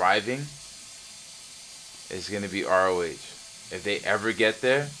thriving? It's gonna be ROH. If they ever get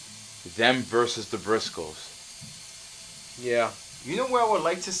there, them versus the Briscoes. Yeah. You know where I would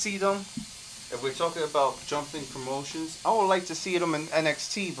like to see them? If we're talking about jumping promotions, I would like to see them in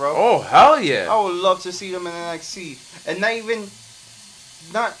NXT, bro. Oh, hell yeah. I would love to see them in NXT. And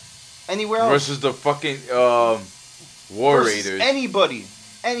not anywhere else. Versus the fucking War Raiders.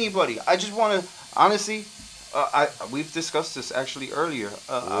 Anybody. I just want to, honestly, we've discussed this actually earlier.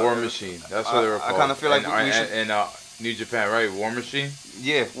 War Machine. That's what they were called. I kind of feel like we should... And New Japan, right? War Machine?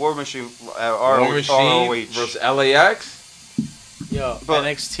 Yeah, War Machine. War Machine ROH. versus LAX? Yo, but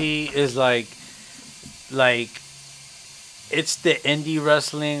NXT is like it's the indie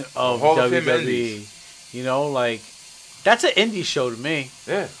wrestling of WWE. You know, like that's an indie show to me.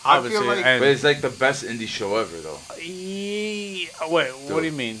 Yeah, I feel like, but it's like the best indie show ever, though. Wait, what do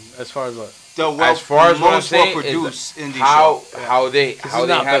you mean? As far as what? As far as what I'm saying is how they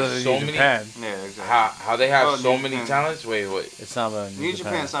have so many exactly. how they have so many talents. Wait, it's not a New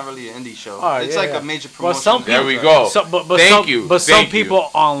Japan's not really an indie show. It's like a major promotion. Well, some people, there we go. Thank you. But some people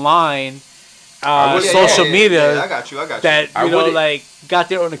online, social media, I got you. That you know, like got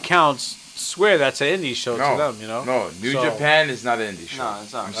their own accounts. Swear that's an indie show to them, you know. No, New Japan is not an indie show. No,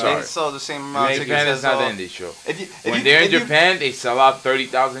 it's not. I'm sorry. They sell the same amount of tickets. New Japan is not an indie show. When they're in Japan, they sell out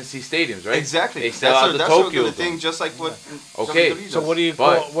 30,000 seat stadiums, right? Exactly. They sell out the Tokyo thing, just like what. Okay. So what do you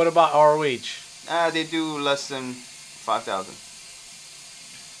call? What about ROH? They do less than 5,000.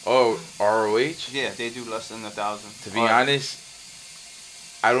 Oh, ROH? Yeah, they do less than 1,000. To be honest,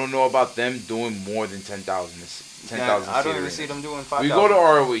 I don't know about them doing more than 10,000. I don't even see them doing 5,000. We go to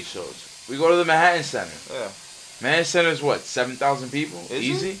ROH shows. We go to the Manhattan Center. Yeah. Manhattan Center is what, 7,000 people? Is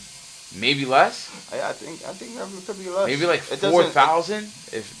easy? Maybe less? I think that could be less. Maybe like 4,000?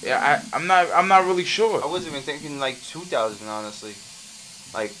 I'm not really sure. I wasn't even thinking like 2,000, honestly.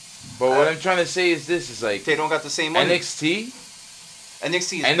 But what I'm trying to say is this is like they don't got the same money. NXT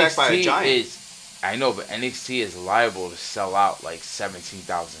is backed by a giant. I know, but NXT is liable to sell out like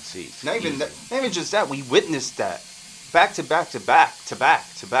 17,000 seats. Not even just that. We witnessed that. Back to back.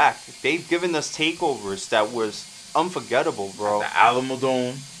 They've given us takeovers that was unforgettable, bro. At the Alamo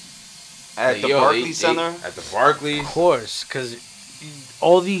Dome. At the Barclays Center. At the Barclays. Of course, because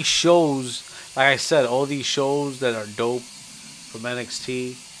all these shows, like I said, all these shows that are dope from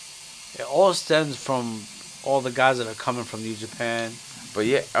NXT, it all stems from all the guys that are coming from New Japan. But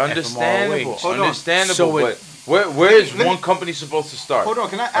yeah, understandable. So but where is one company supposed to start? Hold on,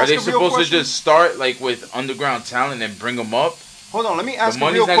 can I ask Are they a real supposed question? to just start like with underground talent and bring them up? Hold on, let me ask the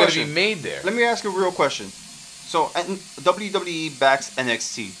a real money's not question. gonna be made there. Let me ask a real question. So WWE backs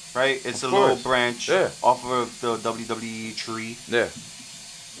NXT, right? It's a little branch off of the WWE tree. Yeah.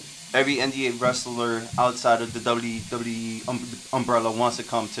 Every indie wrestler outside of the WWE umbrella wants to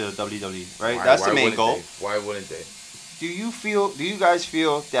come to WWE, right? That's the main goal. Why wouldn't they? Do you guys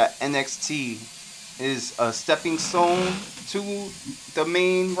feel that NXT is a stepping stone to the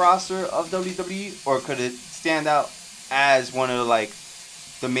main roster of WWE, or could it stand out as one of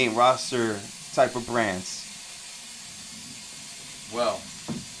the main roster type of brands? Well,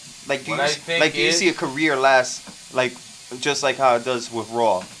 do you see a career last just like how it does with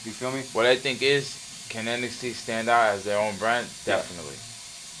Raw? You feel me? What I think is, can NXT stand out as their own brand? Definitely.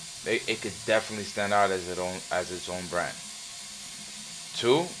 It could definitely stand out as its own brand.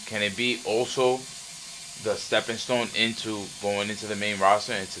 2, can it be also the stepping stone into going into the main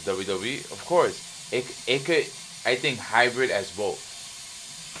roster into WWE? Of course, it could. I think hybrid as both,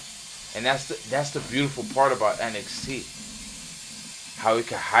 and that's the beautiful part about NXT. How it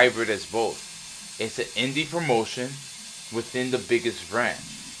could hybrid as both. It's an indie promotion within the biggest brand.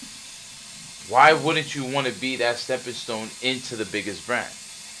 Why wouldn't you want to be that stepping stone into the biggest brand?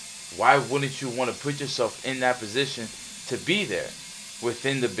 Why wouldn't you want to put yourself in that position to be there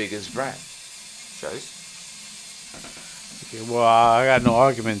within the biggest brand? Chase? Okay, well, I got no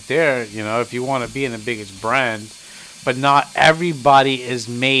argument there. You know, if you want to be in the biggest brand, but not everybody is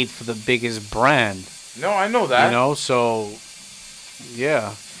made for the biggest brand. No, I know that. You know, so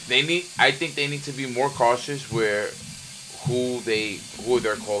yeah. I think they need to be more cautious where who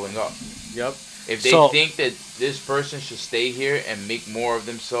they're calling up. Yep. If they think that this person should stay here and make more of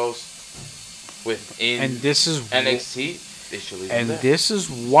themselves within and this is NXT, they should leave and them there. this is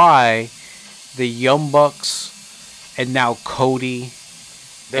why the Young Bucks and now Cody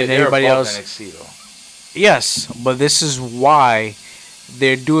and everybody above else. NXT though. Yes, but this is why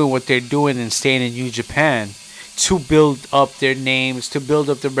they're doing what they're doing and staying in New Japan to build up their names, to build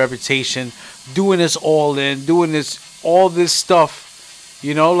up their reputation, doing this all this stuff.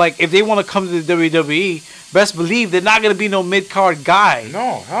 You know, like if they want to come to the WWE, best believe they're not gonna be no mid card guy.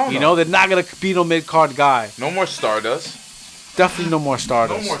 No, hell no. You know, they're not gonna be no mid card guy. No more Stardust. Definitely no more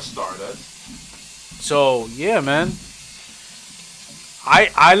Stardust. No more Stardust. So yeah, man.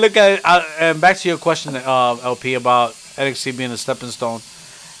 I look at it, and back to your question, LP, about NXT being a stepping stone.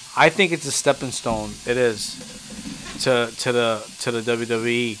 I think it's a stepping stone. It is to the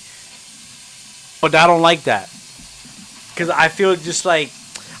WWE, but I don't like that because I feel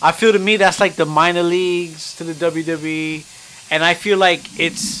to me that's like the minor leagues to the WWE, and I feel like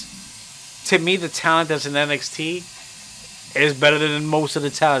it's, to me, the talent that's in NXT is better than most of the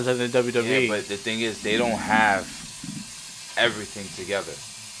talent that's in the WWE. Yeah, but the thing is, they don't have everything together.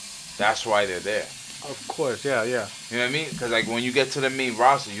 That's why they're there. Of course, yeah. You know what I mean? Because like when you get to the main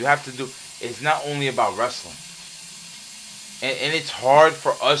roster, you have to do. It's not only about wrestling, and it's hard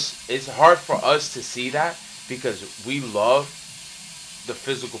for us. It's hard for us to see that because we love the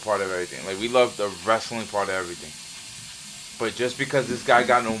physical part of everything. Like we love the wrestling part of everything. But just because this guy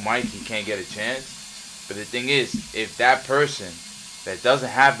got no mic, he can't get a chance. But the thing is, if that person that doesn't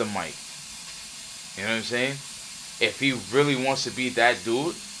have the mic, you know what I'm saying? If he really wants to be that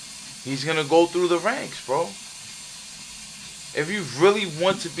dude, he's going to go through the ranks, bro. If you really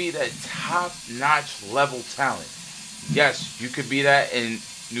want to be that top-notch level talent, yes, you could be that in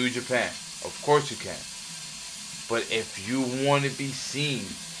New Japan. Of course you can. But if you want to be seen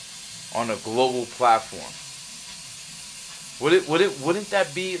on a global platform, wouldn't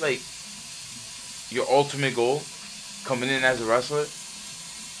that be like your ultimate goal, coming in as a wrestler?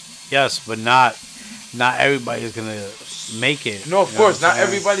 Yes, but not everybody's gonna make it. No, of course, not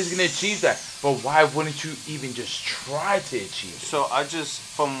everybody's gonna achieve that. But why wouldn't you even just try to achieve it? So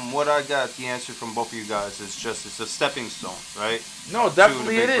from what I got, the answer from both of you guys is just it's a stepping stone, right? No,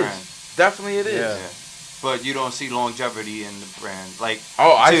 definitely it is. Brand. Definitely it is. Yeah. But you don't see longevity in the brand, like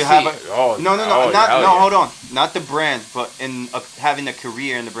I see. Hold on, not the brand, but in having a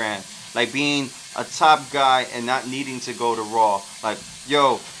career in the brand, like being a top guy and not needing to go to Raw, like.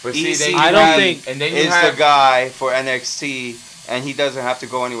 Yo, but see, is the guy for NXT, and he doesn't have to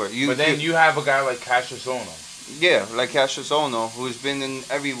go anywhere. But then you have a guy like Cassius Ohno. Yeah, like Cassius Ohno, who's been in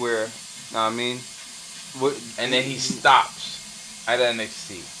everywhere. Know what I mean? And then he stops at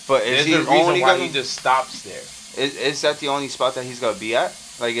NXT. But is There's he a reason why he just stops there. Is that the only spot that he's gonna be at?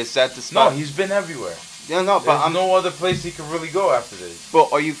 Like, is that the spot? No, he's been everywhere. Yeah, no, but there's no other place he could really go after this.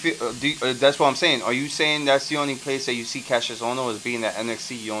 But are you that's what I'm saying. Are you saying that's the only place that you see Cassius Ohno as being at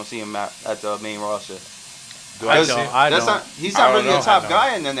NXT? You don't see him at the main roster. I don't. He's not really a top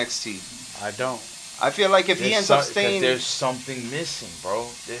guy in NXT. I don't. I feel like if he ends up staying, there's something missing, bro.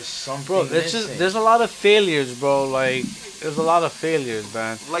 There's something missing. There's a lot of failures, bro. Like there's a lot of failures,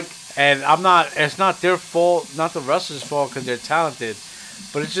 man. Like, and it's not their fault, not the wrestlers' fault, because they're talented.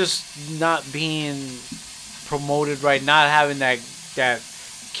 But it's just not being promoted right, not having that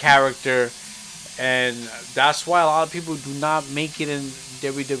character, and that's why a lot of people do not make it in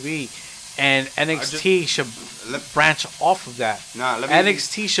WWE. And NXT should branch off of that.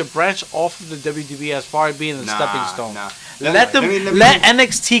 NXT should branch off of the WWE as far as being a stepping stone. Let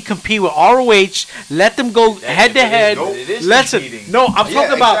NXT compete with ROH. Let them go head to head. No, I'm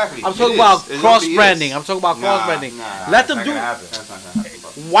talking about cross branding. I'm talking about cross branding. Let them do.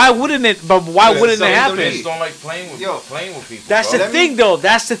 Why wouldn't it? But why wouldn't it happen? They just don't like playing with people. That's the thing, though.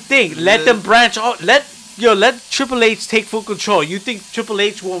 That's the thing. Let them branch out. Let Triple H take full control. You think Triple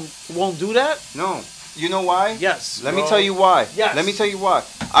H won't do that? No. You know why? Yes. Let me tell you why. Yes. Let me tell you why.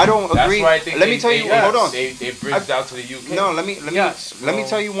 I don't agree. That's why I think hold on. They bridged out to the UK. No, let me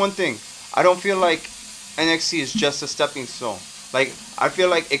tell you one thing. I don't feel like NXT is just a stepping stone. Like, I feel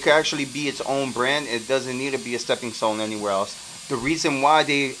like it could actually be its own brand. It doesn't need to be a stepping stone anywhere else. The reason why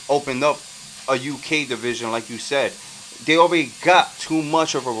they opened up a UK division, like you said, they already got too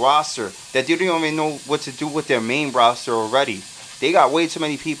much of a roster that they don't even know what to do with their main roster already. They got way too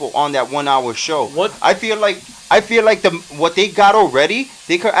many people on that 1 hour show. What? I feel like what they got already,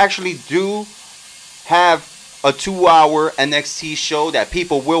 they could actually have a 2 hour NXT show that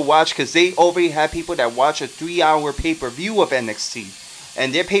people will watch, because they already have people that watch a 3 hour pay-per-view of NXT.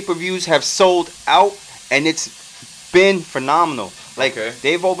 And their pay-per-views have sold out, and it's been phenomenal. Like Okay.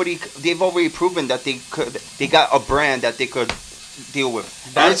 they've already proven that they got a brand that they could deal with.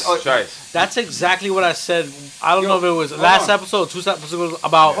 That's- And it's, Trice. That's exactly what I said. I don't Yo, know if it was hold last on. episode, 2 episodes ago,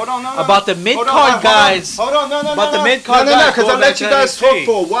 about Hold on, no, about the mid card guys. Hold on, no, About the mid-card no, guys because I going let back you to guys NXT. talk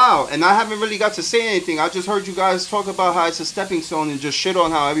for a while, and I haven't really got to say anything. I just heard you guys talk about how it's a stepping stone and just shit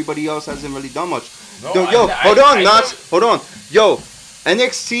on how everybody else hasn't really done much. No, Yo, I- hold on, I Knots. never- Hold on. Yo,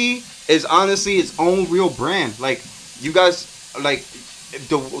 NXT is honestly its own real brand. Like you guys, like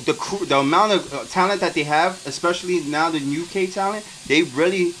the crew, the amount of talent that they have, especially now the UK talent, they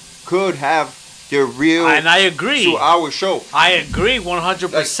really could have their real And I agree. 2 hour show. I agree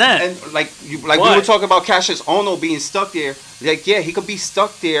 100%. And like we were But- talking about Cassius Ohno being stuck there. Like yeah, he could be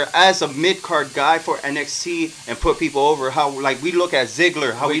stuck there as a mid card guy for NXT and put people over. How like we look at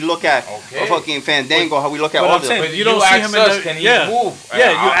Ziggler, how we look at Okay. fucking Fandango, how we look at But all I'm this. saying, But you don't you see asked him in us, the can he yeah. move?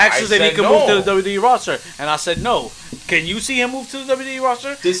 Yeah, you I asked us if he said can move to no. the WWE roster, and I said no. Can you see him move to the WWE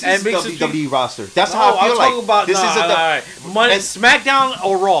roster? This and is mix his WWE roster. That's No, how I I'm feel talking like. about This is a right. Money, and- SmackDown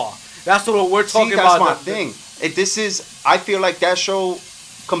or Raw. That's what we're talking see, that's about. my thing. This is I feel like that show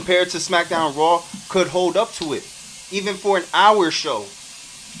compared to SmackDown and Raw could hold up to it, even for an hour show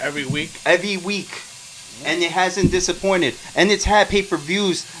Every week. every week. And it hasn't disappointed. And it's had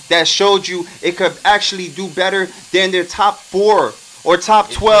pay-per-views that showed you it could actually do better than their top 4 or top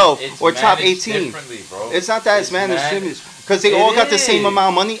 12 It's or top managed 18. differently, bro. It's not that it's managed because they It all got the same is. amount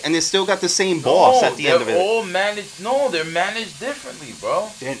of money and they still got the same boss at the end of They're it. all managed. No, they're managed differently, bro.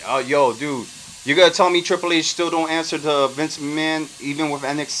 Then, yo, dude, you gotta tell me Triple H still don't answer to Vince McMahon even with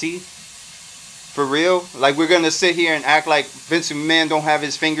NXT? For real? Like we're gonna sit here and act like Vince McMahon don't have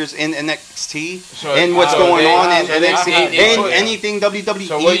his fingers in NXT So- and what's so going they- on in so they- NXT they and put- anything WWE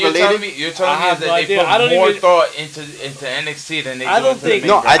So what you're telling related? me? You're I telling me have is no that idea. they I put don't more even- thought into NXT than they I do don't into think- the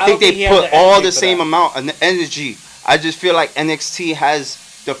No, main I brand. think think they he has put the all energy the for same that. amount of energy. I just feel like NXT has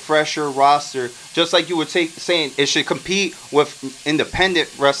the fresher roster, just like you were saying. It should compete with independent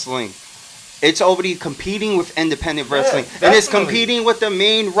wrestling. It's already competing with independent wrestling, and it's definitely. competing with the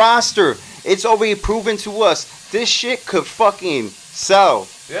main roster. It's already proven to us this shit could fucking sell.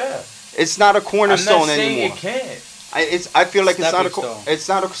 Yeah. It's not a I'm cornerstone not saying anymore. it can't. I feel like it's not Stepping stone.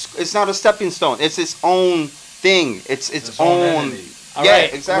 it's not a stepping stone. It's its own thing. It's its own. entity. All Yeah,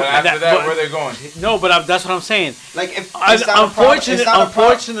 right. But exactly. after that, but- where they're going? No, but that's what I'm saying. Like if Un- it's not a problem, it's unfortunate- not a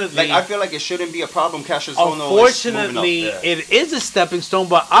problem. unfortunately- like I feel like it shouldn't be a problem. Cassius Ohno is moving up. Unfortunately, Yeah. it is a stepping stone,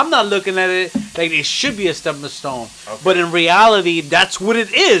 but I'm not looking at it like it should be a stepping stone. Okay. But in reality, that's what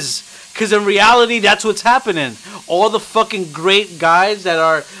it is. Because in reality, that's what's happening. All the fucking great guys that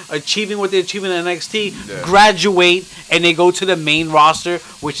are achieving what they're achieving in NXT Yeah. graduate and they go to the main roster,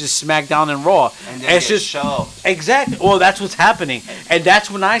 which is SmackDown and Raw. and And then it's get just shelved. exactly. Well, that's what's happening, and that's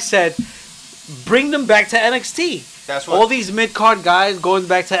when I said, bring them back to NXT. That's what All these mid card guys going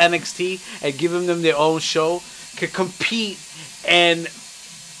back to NXT and giving them their own show could compete and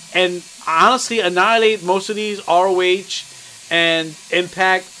honestly annihilate most of these ROH and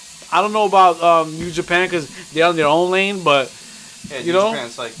Impact. I don't know about New Japan because they're on their own lane, but Yeah, you know?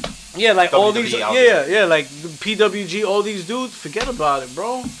 Japan's like yeah, like all WWE these, out yeah, like the PWG, all these dudes. Forget about it,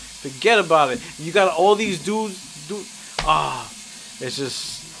 bro. Forget about it. You got all these dudes. It's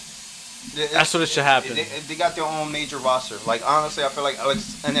just. That's what it should happen. They got their own major roster. Like honestly, I feel like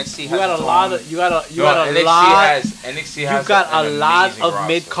NXT has You got a its lot own- of you got a No, lot. NXT You has got an a lot amazing of roster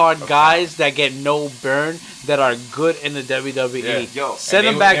mid card of guys that get no burn that are good in the WWE. Yeah. Yo, Send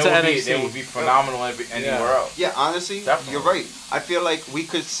And them back to they would be- NXT. They would be phenomenal anywhere else. Yeah, honestly, Definitely. you're right. I feel like we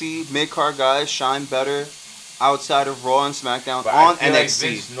could see mid card guys shine better outside of Raw and SmackDown But on I feel like NXT.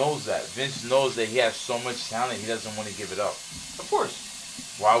 Vince knows that. Vince knows that he has so much talent. He doesn't want to give it up. Of course.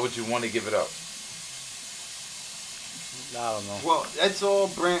 Why would you want to give it up? I don't know. Well, that's all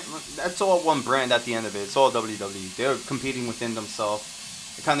brand. That's all one brand at the end of it. It's all WWE. They're competing within themselves.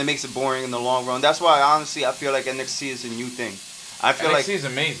 It kind of makes it boring in the long run. That's why, honestly, I feel like NXT is a new thing. I feel NXT like, is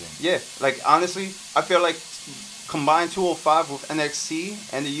amazing. yeah, like honestly, I feel like combine 205 with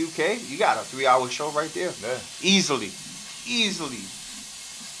NXT and the UK, you got a 3-hour show right there, Yeah. easily.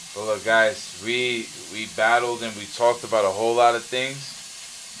 Well, look, guys, we battled and we talked about a whole lot of things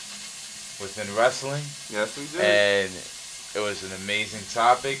within wrestling, Yes, we did. and it was an amazing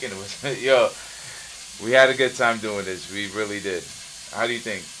topic, and it was we had a good time doing this. We really did. How do you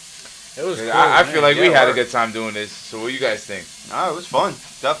think? It was. I feel like we Yeah, had a word. good time doing this. So what do you guys think? Nah, it was fun,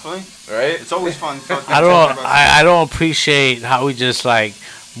 definitely. Right? It's always fun. I don't appreciate how we just like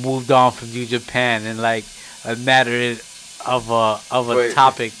moved on from New Japan in like a matter of a Wait.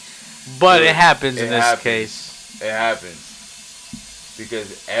 topic, but Wait. it happens in It this happens. case. It happens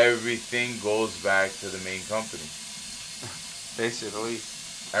because everything goes back to the main company. Basically.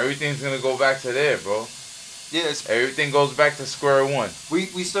 Everything's gonna go back to there, bro. Yes. Everything goes back to square one.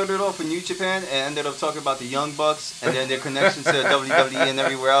 We started off in New Japan and ended up talking about the Young Bucks and then their connection to WWE and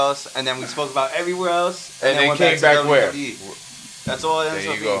everywhere else, and then we spoke about everywhere else, and then went came back where? That's all it ends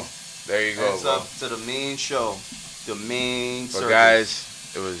up being. There you go. Ends up to the main show, the main circus. But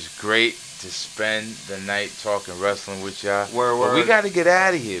guys, it was great to spend the night talking wrestling with y'all. Word. But we got to get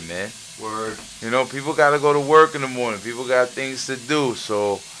out of here, man. Word. You know, people got to go to work in the morning. People got things to do.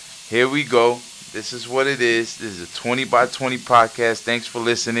 So here we go. This is what it is. This is a 20 by 20 podcast. Thanks for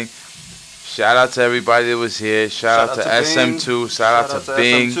listening. Shout out to everybody that was here. Shout out to SM2. Shout out to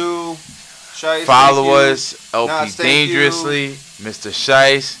Bing. Shice, follow us. LP Dangerously. Mr.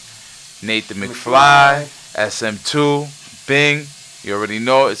 Shice. Nathan McFly. SM2. Bing. You already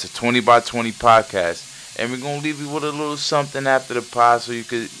know it's a 20 by 20 podcast. And we're going to leave you with a little something after the pod so you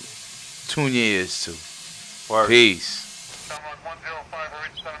could tune your ears to. Word. Peace.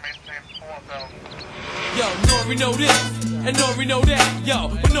 Yo, Nori know this, and Nori know that. Yo,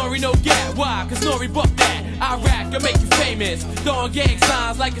 but Nori know that. Why? Cause Nori buck that. I rap and make you famous. Throwing gang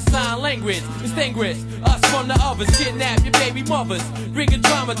signs like a sign language. Distinguish us from the others. Kidnap your baby mothers. Bringing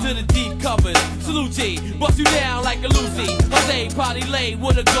drama to the deep covers. Salute G, bust you down like a Lucy. Jose probably laid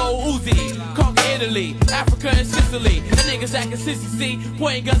with a gold Uzi. Conquer Italy, Africa and Sicily. And niggas acting sissy, see,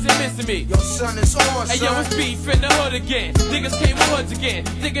 pointing guns and missing me. Yo, son, it's on, hey, yo, it's beef in the hood again. Niggas came with hoods again.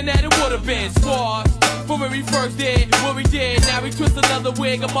 Thinking that it would've been scars. From when we first did what we did. Now we twist another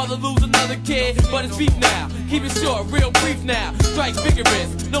wig, a mother lose another kid. But it's beef now, keep it short, real brief now. Strike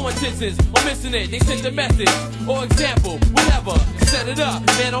vigorous, no intentions or missing it. They send the message or example, whatever. Set it up,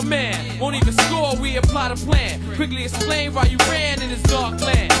 man on man. Won't even score, we apply the plan. Quickly explain why you ran in this dark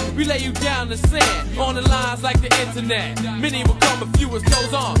land. We lay you down the sand, on the lines like the internet. Many will come, a few is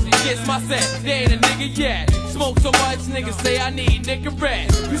goes on. Against my set, they ain't a nigga yet. Smoke so much, niggas say I need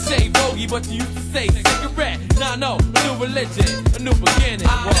Nicorette. You say bogey, but you used to say cigarette. Nah, no, a new religion, a new beginning.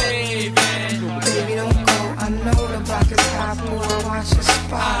 Baby, don't go. I know the block is hot, boy. Watch your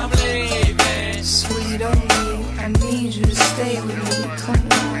spot. I'm leaving. Sweet on me, I need you to stay with me. Come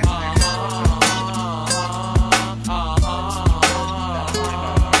on.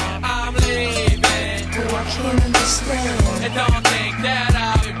 I'm leaving. Oh, I can't understand. And don't think that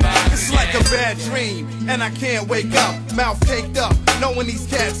I'll be back. It's like a bad dream, and I can't wake up. Mouth caked up, knowing these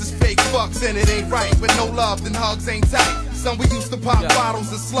cats is fake fucks and it ain't right. But no love, then hugs ain't tight. Son, we used to pop bottles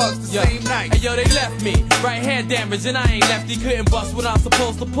and slugs the same night. Hey, yo, they left me. Right hand damage, and I ain't lefty. Couldn't bust what I'm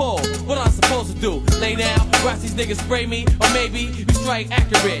supposed to pull. What I'm supposed to do? Lay down, watch these niggas spray me. Or maybe we strike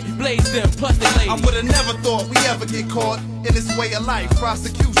accurate. Blaze them, plus they lay me. I would've never thought we ever get caught in this way of life.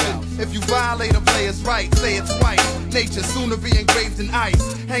 Prosecution. If you violate a player's right, say it twice. Nature sooner be engraved in ice.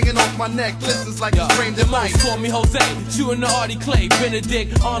 Hanging off my neck, glistens like it's framed in light. Call me Jose, shooting the Artie Clay,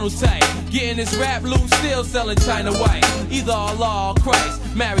 Benedict Arnold type. Getting this rap loot, still selling China White. Either Allah or Christ,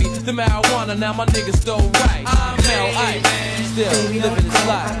 married the marijuana, now my niggas still right. Mel Ice, still Baby, living this don't go.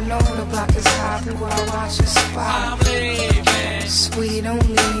 life. I know the block is hot, boy. Watch your spot. I'm leaving. Sweet on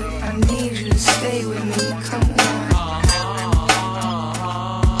me, I need you to stay with me. Come on.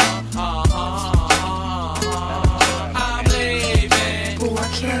 I'm leaving. Oh, I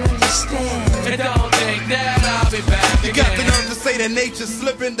can't understand. And don't think that I'll be back You got the again. nerve to say that nature's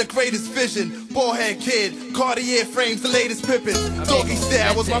slipping, the greatest vision. Ballhead kid, Cartier frames, the latest Pippins. Doggy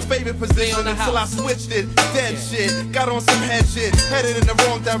style was my favorite position until I switched it. Dead shit, got on some head shit. Headed in the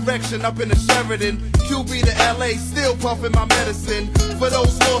wrong direction, up in the Sheridan. QB to LA, still puffing my medicine. For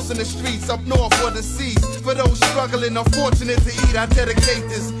those lost in the streets, up north or deceased. For those struggling, unfortunate to eat, I dedicate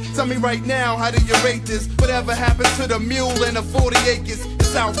this. Tell me right now, how do you rate this? Whatever happened to the mule and the 40 acres?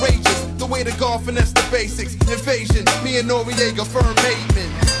 It's outrageous, the way the golf finesse the basics. Invasion, me and Noriega, firm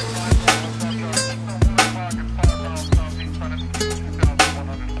pavement.